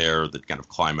networks there that kind of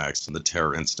climaxed in the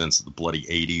terror incidents of the bloody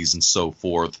 80s and so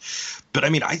forth. But I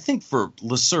mean, I think for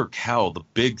Le Cercle, the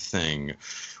big thing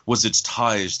was its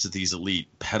ties to these elite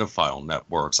pedophile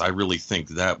networks. I really think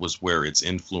that was where its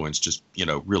influence just,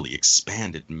 really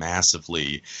expanded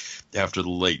massively after the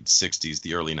late 60s,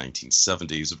 the early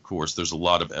 1970s. Of course, there's a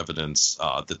lot of evidence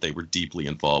that they were deeply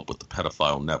involved with the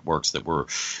pedophile networks that were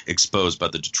exposed by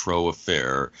the Dutroux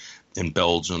affair in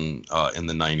Belgium in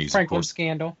the 90s. Franklin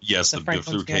scandal. Yes,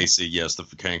 through Casey. Yes, the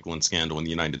Franklin scandal in the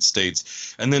United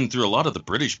States. And then through a lot of the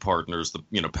British partners, the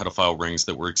pedophile rings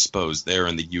that were exposed there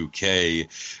in the UK.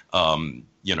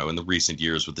 in the recent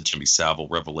years with the Jimmy Savile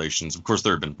revelations. Of course,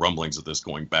 there have been rumblings of this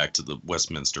going back to the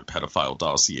Westminster pedophile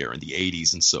dossier in the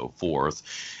 80s and so forth.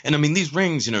 And I mean, these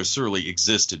rings, certainly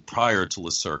existed prior to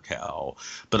Le Cercle,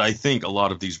 but I think a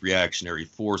lot of these reactionary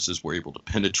forces were able to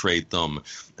penetrate them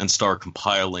and start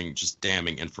compiling just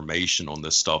damning information on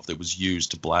this stuff that was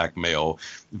used to blackmail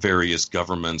various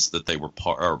governments that they were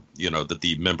that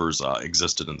the members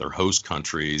existed in their host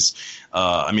countries.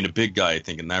 I mean, a big guy, I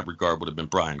think, in that regard would have been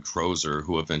Brian Crozer,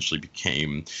 who eventually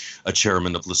became a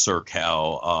chairman of Le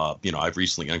Cercle. I've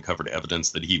recently uncovered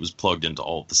evidence that he was plugged into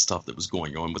all of the stuff that was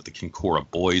going on with the Kincora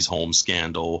Boys home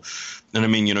scandal. And I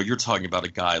mean, you're talking about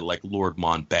a guy like Lord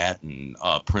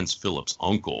Mountbatten, Prince Philip's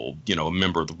uncle, a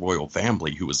member of the royal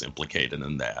family who was implicated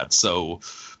in that. So,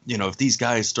 if these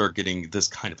guys start getting this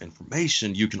kind of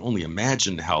information, you can only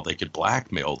imagine how they could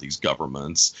blackmail these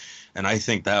governments. And I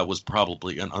think that was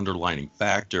probably an underlining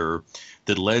factor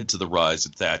that led to the rise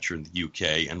of Thatcher in the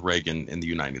UK and Reagan in the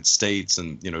United States.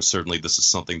 And, certainly this is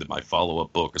something that my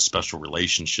follow-up book, A Special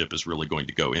Relationship, is really going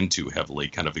to go into heavily,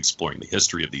 kind of exploring the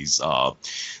history of these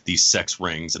sex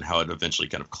rings and how it eventually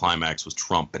kind of climaxed with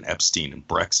Trump and Epstein and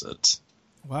Brexit.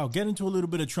 Wow, get into a little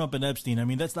bit of Trump and Epstein. I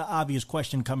mean, that's the obvious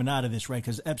question coming out of this, right?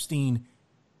 Because Epstein,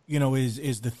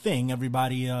 is the thing.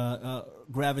 Everybody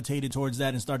gravitated towards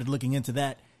that and started looking into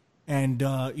that. And,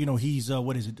 he's, the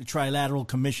Trilateral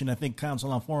Commission, I think,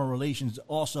 Council on Foreign Relations,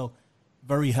 also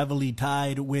very heavily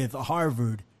tied with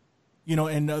Harvard,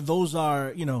 and those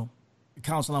are,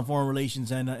 Council on Foreign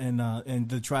Relations and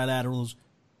the Trilaterals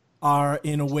are,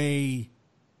 in a way,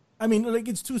 I mean, like,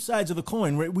 it's two sides of the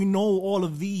coin, right? We know all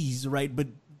of these, right? But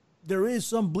there is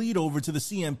some bleed over to the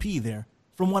CMP there,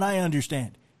 from what I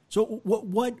understand. So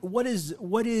what is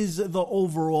the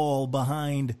overall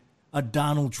behind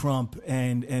Donald Trump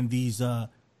and these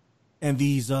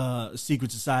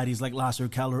secret societies like La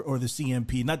Cercle or the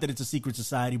CMP? Not that it's a secret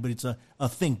society, but it's a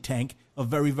think tank, a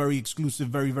very, very exclusive,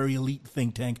 very, very elite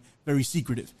think tank, very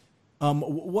secretive.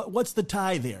 What's the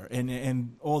tie there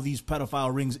and all these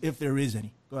pedophile rings, if there is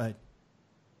any? Go ahead.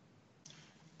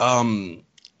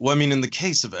 Well, I mean, in the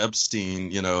case of Epstein,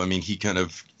 he kind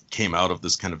of came out of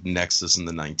this kind of nexus in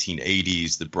the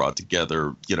 1980s that brought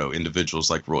together, individuals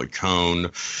like Roy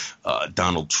Cohn,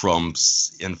 Donald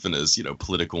Trump's infamous,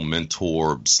 political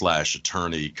mentor /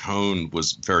 attorney. Cohn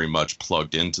was very much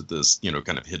plugged into this,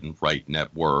 kind of hidden right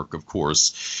network. Of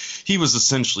course, he was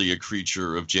essentially a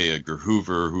creature of J. Edgar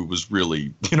Hoover, who was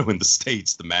really, in the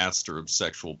States, the master of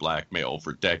sexual blackmail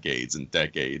for decades and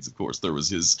decades. Of course, there was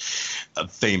his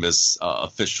famous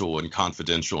official and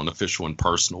confidential and official and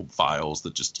personal files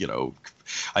that just,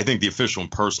 I think the official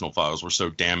and personal files were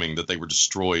so damning that they were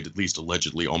destroyed, at least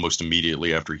allegedly, almost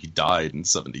immediately after he died in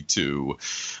 1972.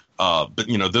 But,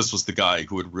 this was the guy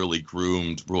who had really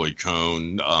groomed Roy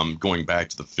Cohn going back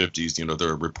to the 50s. There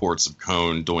are reports of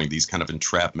Cohn doing these kind of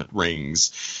entrapment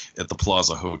rings at the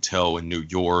Plaza Hotel in New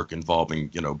York involving,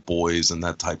 boys and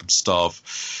that type of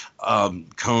stuff.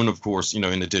 Cohn, of course, in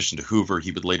addition to Hoover,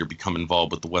 he would later become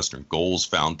involved with the Western Goals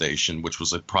Foundation, which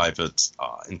was a private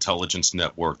intelligence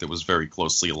network that was very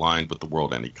closely aligned with the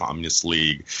World Anti-Communist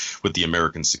League, with the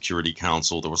American Security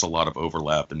Council. There was a lot of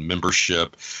overlap in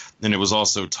membership. And it was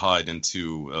also tied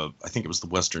into, I think it was the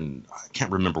Western, I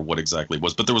can't remember what exactly it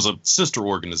was, but there was a sister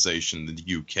organization in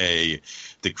the UK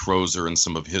that Crozer and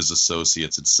some of his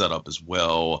associates had set up as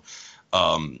well.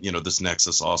 This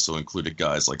nexus also included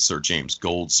guys like Sir James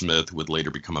Goldsmith, who would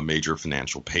later become a major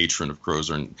financial patron of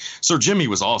Crozer. And Sir Jimmy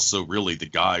was also really the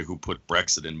guy who put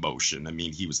Brexit in motion. I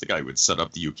mean, he was the guy who had set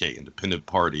up the UK Independent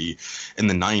Party in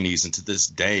the 90s. And to this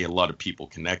day, a lot of people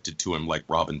connected to him, like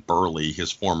Robin Burley,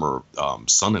 his former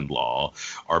son-in-law,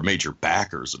 are major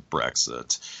backers of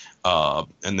Brexit.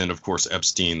 And then, of course,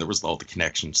 Epstein, there was all the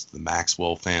connections to the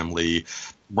Maxwell family.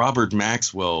 Robert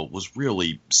Maxwell was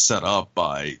really set up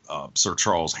by Sir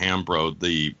Charles Hambro.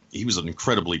 He was an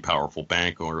incredibly powerful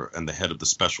banker and the head of the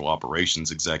Special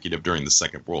Operations Executive during the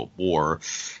Second World War.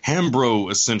 Hambro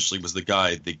essentially was the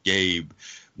guy that gave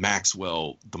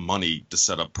Maxwell the money to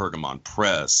set up Pergamon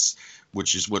Press,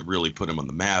 which is what really put him on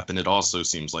the map. And it also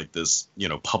seems like this,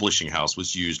 publishing house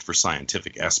was used for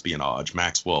scientific espionage.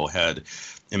 Maxwell had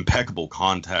impeccable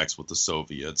contacts with the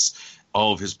Soviets.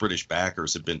 All of his British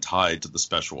backers had been tied to the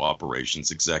Special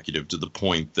Operations Executive, to the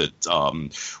point that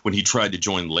when he tried to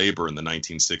join Labour in the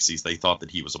 1960s, they thought that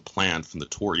he was a plant from the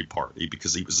Tory party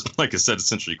because he was, like I said,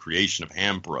 essentially a creation of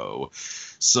Hambro.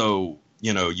 So,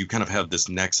 you kind of have this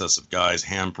nexus of guys.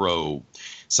 Hambro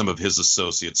some of his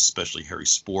associates, especially Harry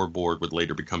Sporbord, would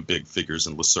later become big figures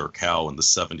in Le Cercle in the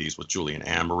 70s with Julian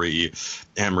Amory.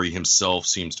 Amory himself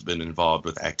seems to have been involved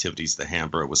with activities that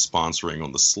Hambro was sponsoring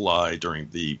on the sly during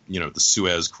the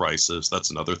Suez crisis. That's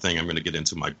another thing I'm going to get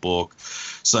into my book.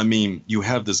 So, I mean, you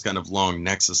have this kind of long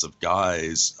nexus of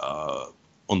guys,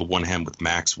 on the one hand with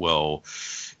Maxwell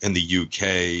in the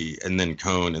UK and then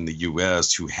Cohn in the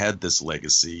US, who had this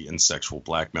legacy in sexual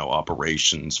blackmail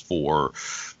operations for,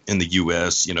 in the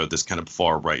US, this kind of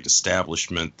far-right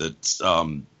establishment that,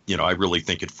 I really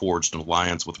think it forged an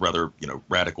alliance with rather,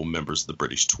 radical members of the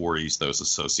British Tories, those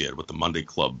associated with the Monday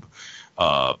Club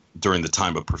during the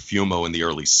time of Profumo in the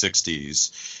early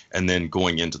 60s. And then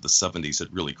going into the 70s,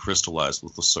 it really crystallized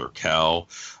with Le Cercle.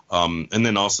 And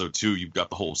then also, too, you've got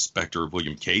the whole specter of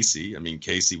William Casey. I mean,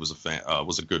 Casey was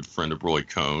a good friend of Roy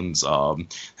Cohn's,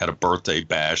 had a birthday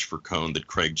bash for Cohn that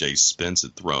Craig J. Spence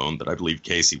had thrown that I believe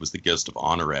Casey was the guest of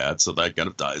honor at. So that kind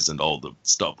of ties into all the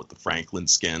stuff with the Franklin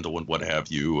scandal and what have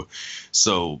you.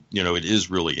 So, it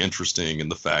is really interesting in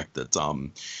the fact that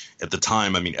at the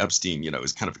time, I mean, Epstein,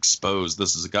 is kind of exposed.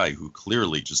 This is a guy who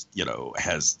clearly just,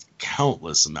 has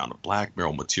countless amount of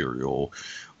blackmail material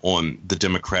on the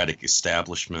Democratic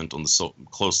establishment, on the so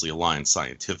closely aligned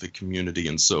scientific community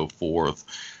and so forth.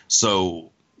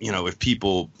 So,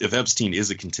 if Epstein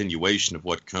is a continuation of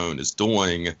what Cohn is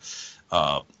doing,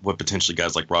 what potentially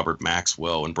guys like Robert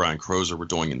Maxwell and Brian Crozer were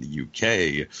doing in the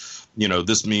UK,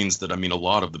 this means that, I mean, a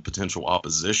lot of the potential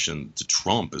opposition to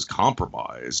Trump is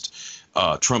compromised.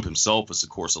 Trump himself is, of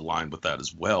course, aligned with that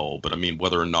as well. But, I mean,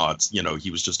 whether or not,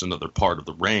 he was just another part of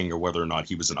the ring or whether or not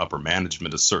he was in upper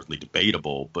management is certainly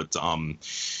debatable. But,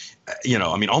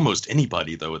 almost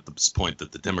anybody, though, at this point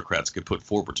that the Democrats could put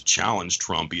forward to challenge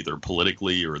Trump, either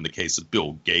politically or in the case of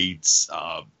Bill Gates,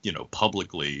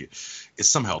 publicly, is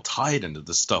somehow tied into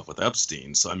this stuff with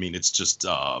Epstein. So, I mean, it's just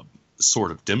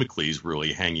sort of Damocles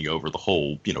really hanging over the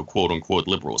whole, quote unquote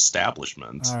liberal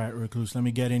establishment. All right, Recluse, let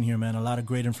me get in here, man. A lot of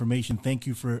great information. Thank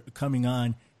you for coming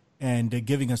on and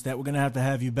giving us that. We're going to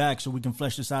have you back so we can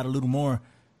flesh this out a little more.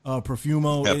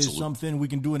 Profumo Absolutely. Is something we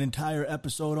can do an entire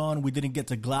episode on. We didn't get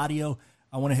to Gladio.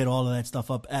 I want to hit all of that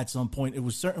stuff up at some point. It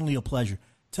was certainly a pleasure.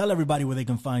 Tell everybody where they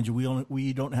can find you.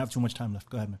 We don't have too much time left.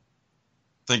 Go ahead, man.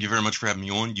 Thank you very much for having me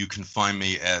on. You can find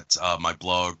me at my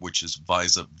blog, which is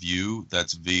VisuPview.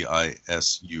 That's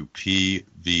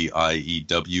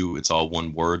VISUPVIEW. It's all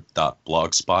one word,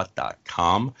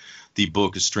 .blogspot.com. The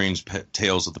book is Strange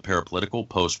Tales of the Parapolitical,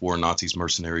 Post-War Nazis,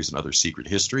 Mercenaries, and Other Secret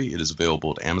History. It is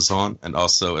available at Amazon and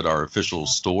also at our official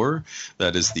store.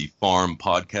 That is the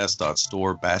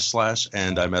farmpodcast.store/,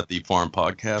 and I'm at the Farm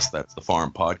Podcast. That's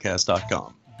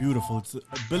thefarmpodcast.com. Beautiful. It's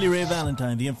Billy Ray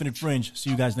Valentine, The Infinite Fringe. See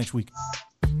you guys next week.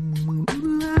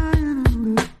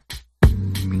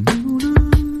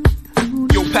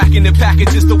 Packing the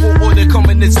packages, the war order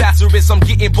coming disastrous. I'm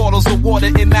getting bottles of water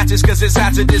and matches cause it's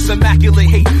hazardous. Immaculate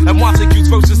hate and Montagues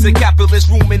versus the capitalist.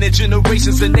 Rooming in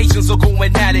generations and nations are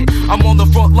going at it. I'm on the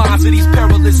front lines of these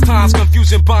perilous times.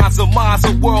 Confusion bonds of minds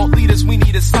of world leaders. We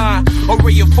need a sign. A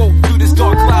ray of hope through this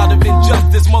dark cloud of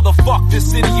injustice. Motherfuck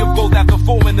this city of gold that the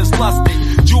foreman is lusted.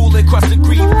 Jewel encrusted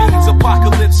green beans.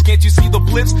 Apocalypse. Can't you see the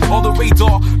blips on the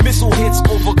radar? Missile hits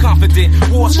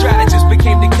overconfident. War strategists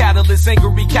became the catalyst.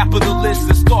 Angry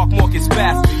capitalists. Stock market's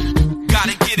bastard.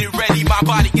 Gotta get it ready, my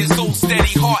body is so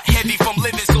steady. Heart heavy from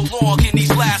living so long in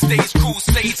these last days.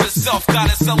 Crusades herself,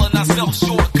 gotta selling ourselves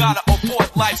short. Gotta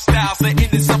abort lifestyles that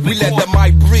end us up. We let the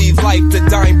mic breathe like the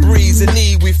dying breeze. In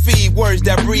need we feed words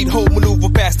that breed hope, maneuver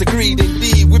past the greed.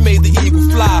 Indeed, we made the eagle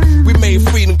fly. We made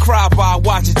freedom cry by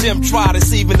watching Jim try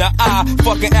deceiving the eye.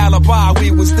 Fucking alibi,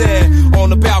 we was there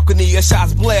on the balcony. A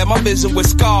shots blare, my vision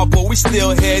was scarred, but we still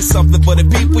had something for the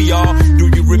people, y'all. Do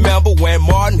you remember when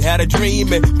Martin had a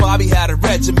dream and Bobby had a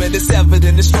regiment? It's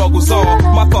evident the struggle's on.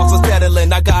 My thoughts are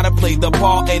settling, I gotta play the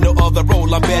part. Ain't no other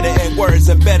role, I'm better at words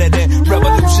and better than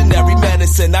revolutionary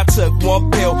medicine. I took one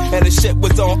pill and the shit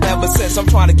was on ever since. I'm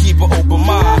trying to keep an open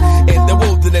mind. In the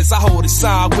wilderness, I hold a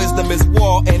sign. Wisdom is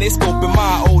war and it's scoping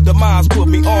my older minds. Put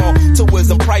me on to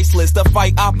wisdom priceless. The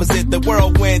fight opposite the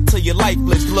whirlwind till you're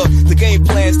lifeless. Look, the game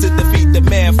plans to defeat the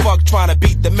man. Fuck trying to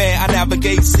beat the man. I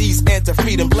navigate seas into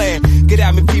freedom land. Get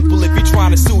at me, people, if you're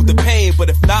trying to soothe the pain. But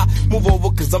if not, move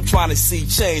over, cause I'm trying to see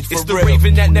change for real. It's the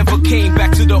raven that never came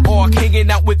back to the ark.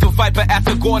 Hanging out with the viper at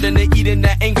the garden and eating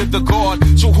that anger the god.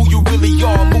 Show who you really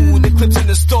are. Moon eclipsing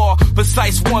the star.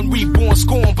 Precise one reborn,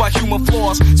 scorned by human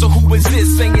flaws. So who is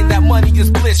this saying that money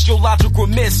is bliss? Your logic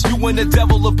remiss. You and the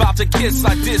devil about to kiss.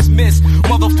 I dismiss.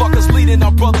 Motherfuckers leading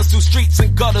our brothers through streets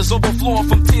and gutters. Overflowing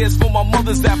from tears for my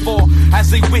mothers that fall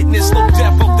as they witness slow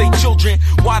death of their children.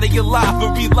 While they alive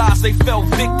and realize they fell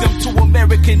victim to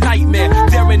American nightmare.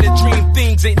 Daring determined to dream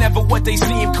things ain't never what they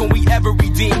seem. Can we ever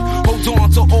redeem? Hold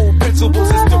on to old principles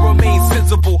and still remain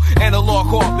sensible.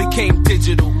 Analog art became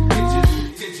digital.